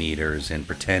type meters and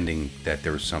pretending that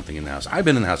there was something in the house. I've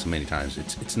been in the house many times.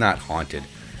 It's not haunted.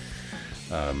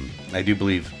 I do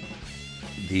believe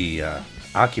the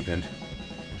occupant,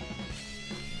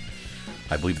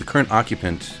 I believe the current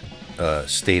occupant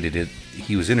stated it.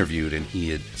 He was interviewed and he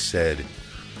had said,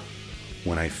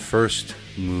 when I first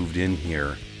moved in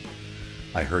here,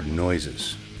 I heard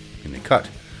noises, and they cut.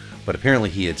 But apparently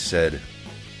he had said,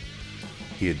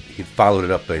 he'd followed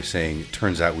it up by saying, it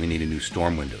turns out we need a new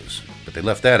storm windows. But they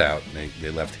left that out.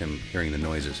 They left him hearing the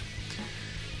noises.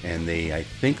 And I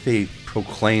think they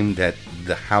proclaimed that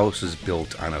the house is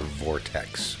built on a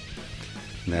vortex.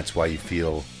 And that's why you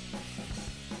feel,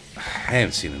 I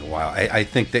haven't seen it in a while. I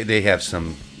think they have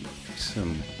some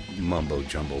mumbo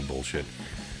jumbo bullshit.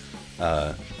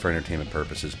 for entertainment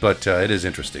purposes. But it is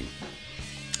interesting.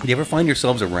 Do you ever find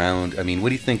yourselves around? I mean, what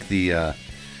do you think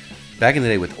back in the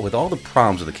day with all the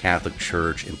problems with the Catholic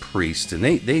Church and priests, and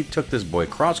they took this boy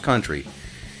cross country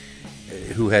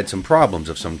who had some problems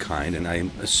of some kind, and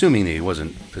I'm assuming that he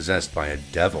wasn't possessed by a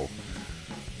devil,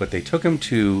 but they took him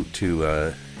to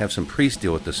have some priests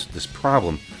deal with this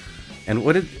problem. And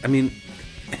would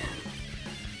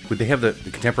they have the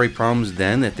contemporary problems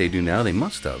then that they do now? They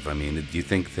must have. I mean, do you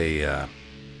think they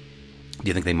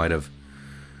might have?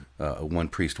 One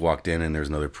priest walked in, and there's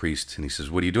another priest, and he says,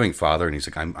 "What are you doing, Father?" And he's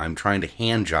like, "I'm trying to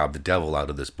hand job the devil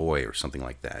out of this boy," or something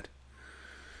like that.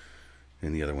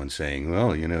 And the other one's saying,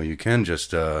 "Well, you can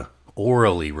just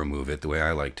orally remove it the way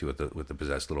I like to with the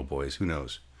possessed little boys. Who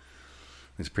knows?"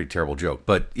 It's a pretty terrible joke,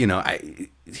 but you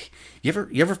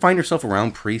ever find yourself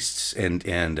around priests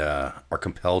and are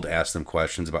compelled to ask them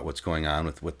questions about what's going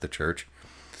on with the church?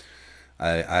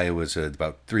 I was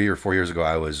about 3 or 4 years ago.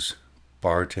 I was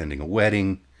bartending a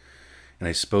wedding. And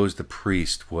I suppose the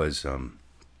priest was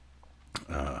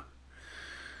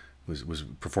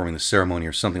performing the ceremony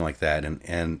or something like that.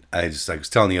 And I was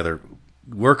telling the other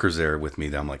workers there with me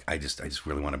that I'm like, I just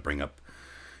really want to bring up,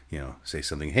 say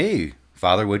something. Hey,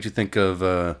 Father, what'd you think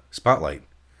of Spotlight?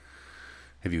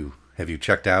 Have you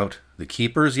checked out The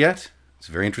Keepers yet? It's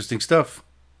very interesting stuff.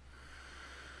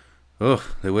 Oh,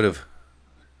 they would have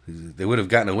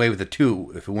gotten away with it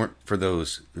too if it weren't for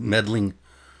those meddling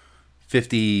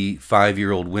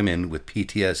 55-year-old women with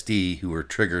PTSD who were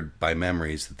triggered by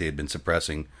memories that they had been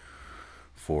suppressing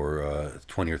for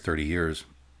 20 or 30 years.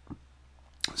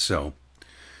 So,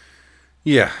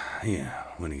 yeah,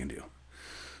 what are you going to do?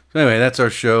 So anyway, that's our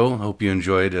show. Hope you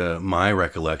enjoyed my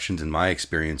recollections and my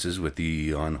experiences with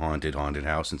the unhaunted haunted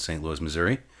house in St. Louis,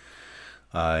 Missouri.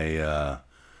 I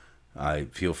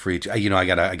feel free to, I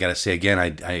gotta say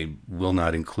again, I will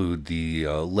not include the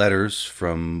letters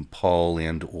from Paul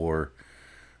and or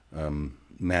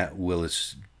Matt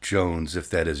Willis Jones, if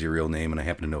that is your real name, and I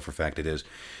happen to know for a fact it is.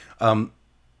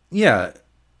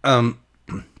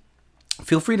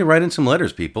 Feel free to write in some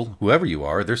letters, people, whoever you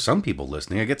are. There's some people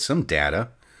listening. I get some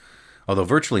data, although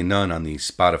virtually none on the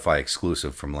Spotify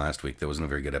exclusive from last week. That wasn't a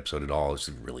very good episode at all. It's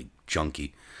really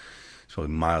junky. It's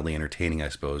probably mildly entertaining, I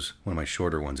suppose. One of my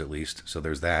shorter ones, at least. So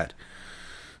there's that.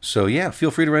 So yeah,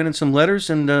 feel free to write in some letters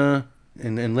and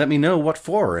let me know what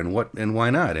for and why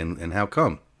not and how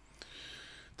come.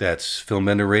 That's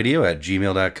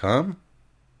filmbenderradio@gmail.com.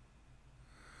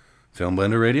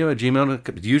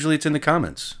 Filmbenderradio@gmail.com. Usually it's in the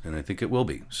comments, and I think it will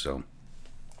be. So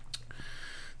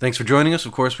thanks for joining us.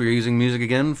 Of course, we're using music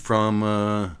again from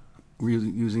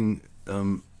the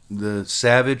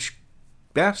Savage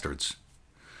Bastards.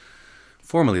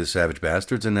 Formerly the Savage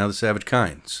Bastards, and now the Savage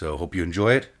Kind. So hope you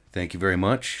enjoy it. Thank you very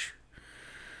much.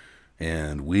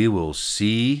 And we will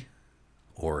see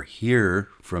or hear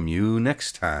from you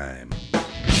next time.